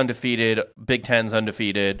State's undefeated, Big Ten's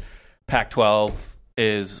undefeated, Pac-12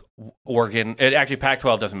 is Oregon. Actually,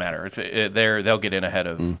 Pac-12 doesn't matter. They'll get in ahead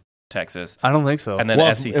of Texas. I don't think so. And then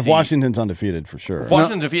well, SEC. if Washington's undefeated, for sure. If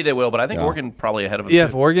Washington's defeated, they will, but I think Yeah. Oregon probably ahead of them. Yeah, too.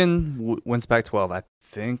 if Oregon wins Pac-12, I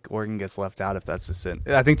think Oregon gets left out if that's the sin.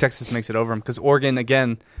 I think Texas makes it over them because Oregon,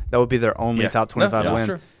 again, that would be their only Yeah. top 25 No, win.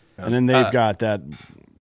 that's true. And then they've got that.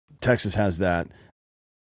 Texas has that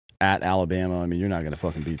at Alabama. I mean, you're not going to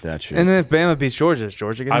fucking beat that shit. And then if Bama beats Georgia, is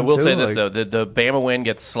Georgia getting I will two? say this, Like, though. The Bama win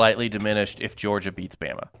gets slightly diminished if Georgia beats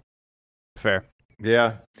Bama. Fair.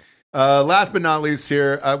 Yeah. Last but not least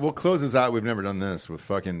here, we'll close this out. We've never done this with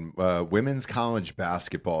fucking women's college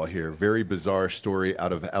basketball here. Very bizarre story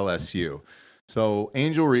out of LSU. So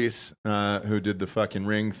Angel Reese, who did the fucking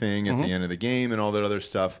ring thing at the end of the game and all that other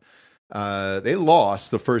stuff, they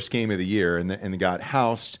lost the first game of the year and got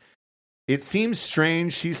housed. It seems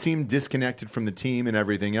strange. She seemed disconnected from the team and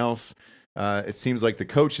everything else. It seems like the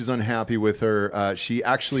coach is unhappy with her. She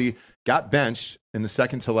actually got benched in the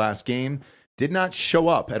second to last game. did not show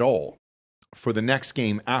up at all for the next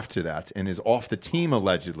game after that and is off the team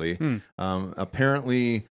allegedly.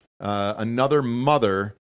 Apparently, another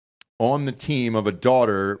mother on the team of a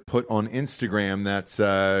daughter put on Instagram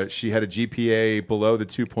that she had a GPA below the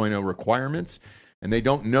 2.0 requirements, and they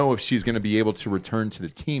don't know if she's going to be able to return to the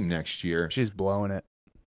team next year. She's blowing it.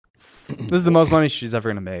 This is the most money she's ever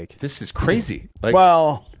going to make. This is crazy. Like,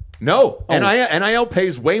 Well, no, NIL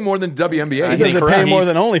pays way more than WNBA. he doesn't pay more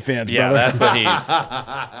than OnlyFans, Yeah, brother. that's what he's.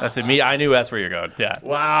 That's it. Me, I knew that's where you're going. Yeah.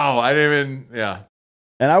 Wow, I didn't even. Yeah,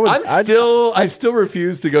 And I still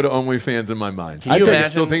refuse to go to OnlyFans in my mind. Can you I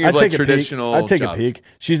imagine? still think of like traditional. I'd take jobs. a peek.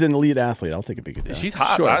 She's an elite athlete. I'll take a peek at that. She's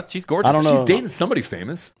hot. Sure. She's gorgeous. I don't know. She's dating somebody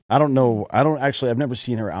famous. I don't know. I've never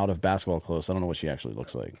seen her out of basketball clothes. I don't know what she actually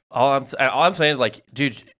looks like. All I'm saying is, like,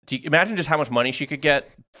 dude, do you imagine just how much money she could get?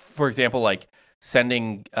 For example, like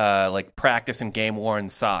sending like practice and game worn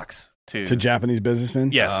socks to Japanese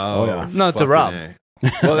businessmen? Yes. Oh, yeah. No, to fucking Rob. A.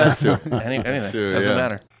 Well, that's too. anything Too, doesn't yeah.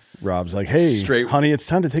 matter. Rob's like, hey, Straight- honey, it's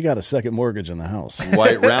time to take out a second mortgage on the house.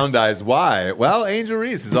 White round eyes. Why? Well, Angel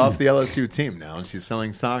Reese is off the LSU team now, and she's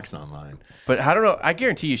selling socks online. But I don't know. I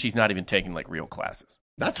guarantee you, she's not even taking like real classes.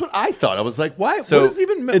 That's what I thought. I was like, why? So- what is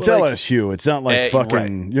even? It's like, LSU. It's not like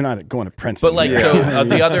fucking. right. You're not going to Princeton. But like, Yeah. so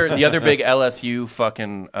the other big LSU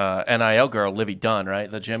fucking NIL girl, Livy Dunn,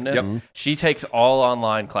 right, the gymnast. Yep. She takes all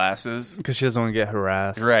online classes, Because she doesn't want to get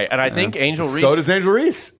harassed. right? And I think Angel Reese. So does Angel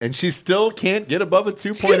Reese, and she still can't get above a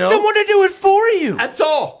 2.0. Get someone to do it for you. That's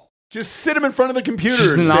all. Just sit him in front of the computer.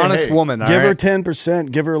 She's and an say, honest hey, woman. All give her right?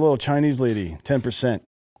 10%. Give her a little Chinese lady 10%.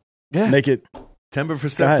 Yeah. Make it.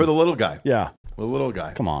 10% Go ahead. for the little guy. Yeah. The little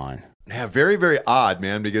guy. Come on. Yeah, very, very odd,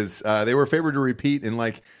 man, because they were favored to repeat. And,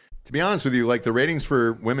 like, to be honest with you, like, the ratings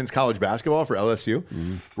for women's college basketball for LSU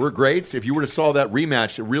were great. If you were to saw that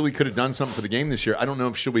rematch, it really could have done something for the game this year. I don't know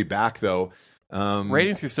if she'll be back, though.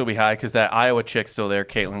 Ratings can still be high because that Iowa chick's still there,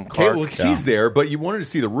 Caitlin Kate, Clark. well, she's there, but you wanted to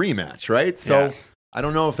see the rematch, right? So Yeah. I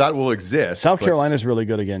don't know if that will exist. South but Carolina's really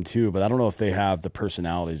good again, too, but I don't know if they have the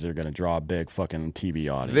personalities that are going to draw a big fucking TV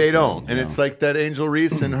audience. They don't. And you it's know. like that Angel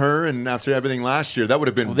Reese and her, and after everything last year, that would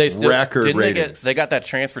have been They still record didn't ratings. they got that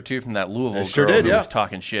transfer too from that Louisville They sure girl did, who yeah. was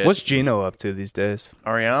talking shit. What's Gino up to these days?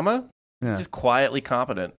 Ariama? Yeah. Just quietly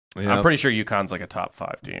competent. Yeah. I'm pretty sure UConn's like a top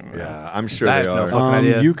 5 team. Yeah, I'm sure I they have no are. fucking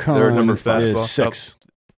idea. UConn They're number five. is 6.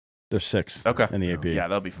 They're 6 Okay. in the AP. Yeah,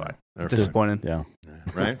 they'll be fine. They're fine, Disappointing. Yeah.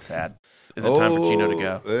 right? Sad. Is it time for Gino to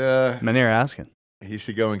go? Many are asking. He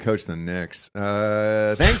should go and coach the Knicks.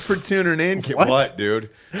 Thanks for tuning in. What? Dude?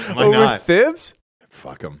 Why Over not? Thibs?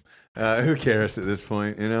 Fuck them. Who cares at this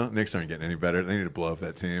point? You know, Knicks aren't getting any better. They need to blow up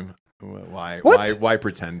that team. Why? What? Why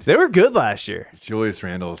pretend? They were good last year. Julius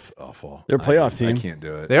Randle's awful. They're a playoff I team. can't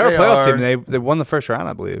do it. They are a playoff are. team. They won the first round,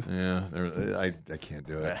 I believe. Yeah, I can't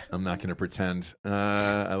do it. I'm not going to pretend.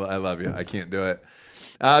 I love you. I can't do it.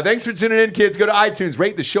 Thanks for tuning in, kids. Go to iTunes,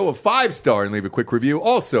 rate the show a 5-star, and leave a quick review.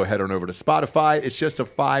 Also, head on over to Spotify. It's just a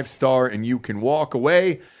 5-star, and you can walk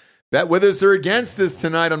away. Bet with us or against us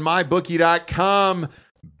tonight on MyBookie.com.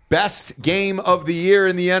 Best game of the year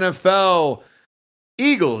in the NFL.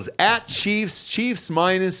 Eagles at Chiefs. Chiefs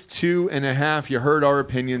minus 2.5. You heard our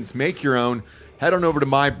opinions. Make your own. Head on over to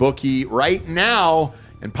MyBookie right now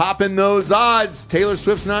and pop in those odds. Taylor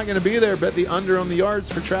Swift's not going to be there. Bet the under on the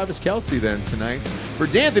yards for Travis Kelce then tonight. For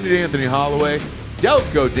D'Anthony Holloway,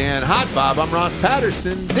 Delco Dan, Hot Bob, I'm Ross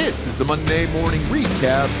Patterson. This is the Monday Morning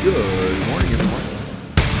Recap. Good morning, everybody.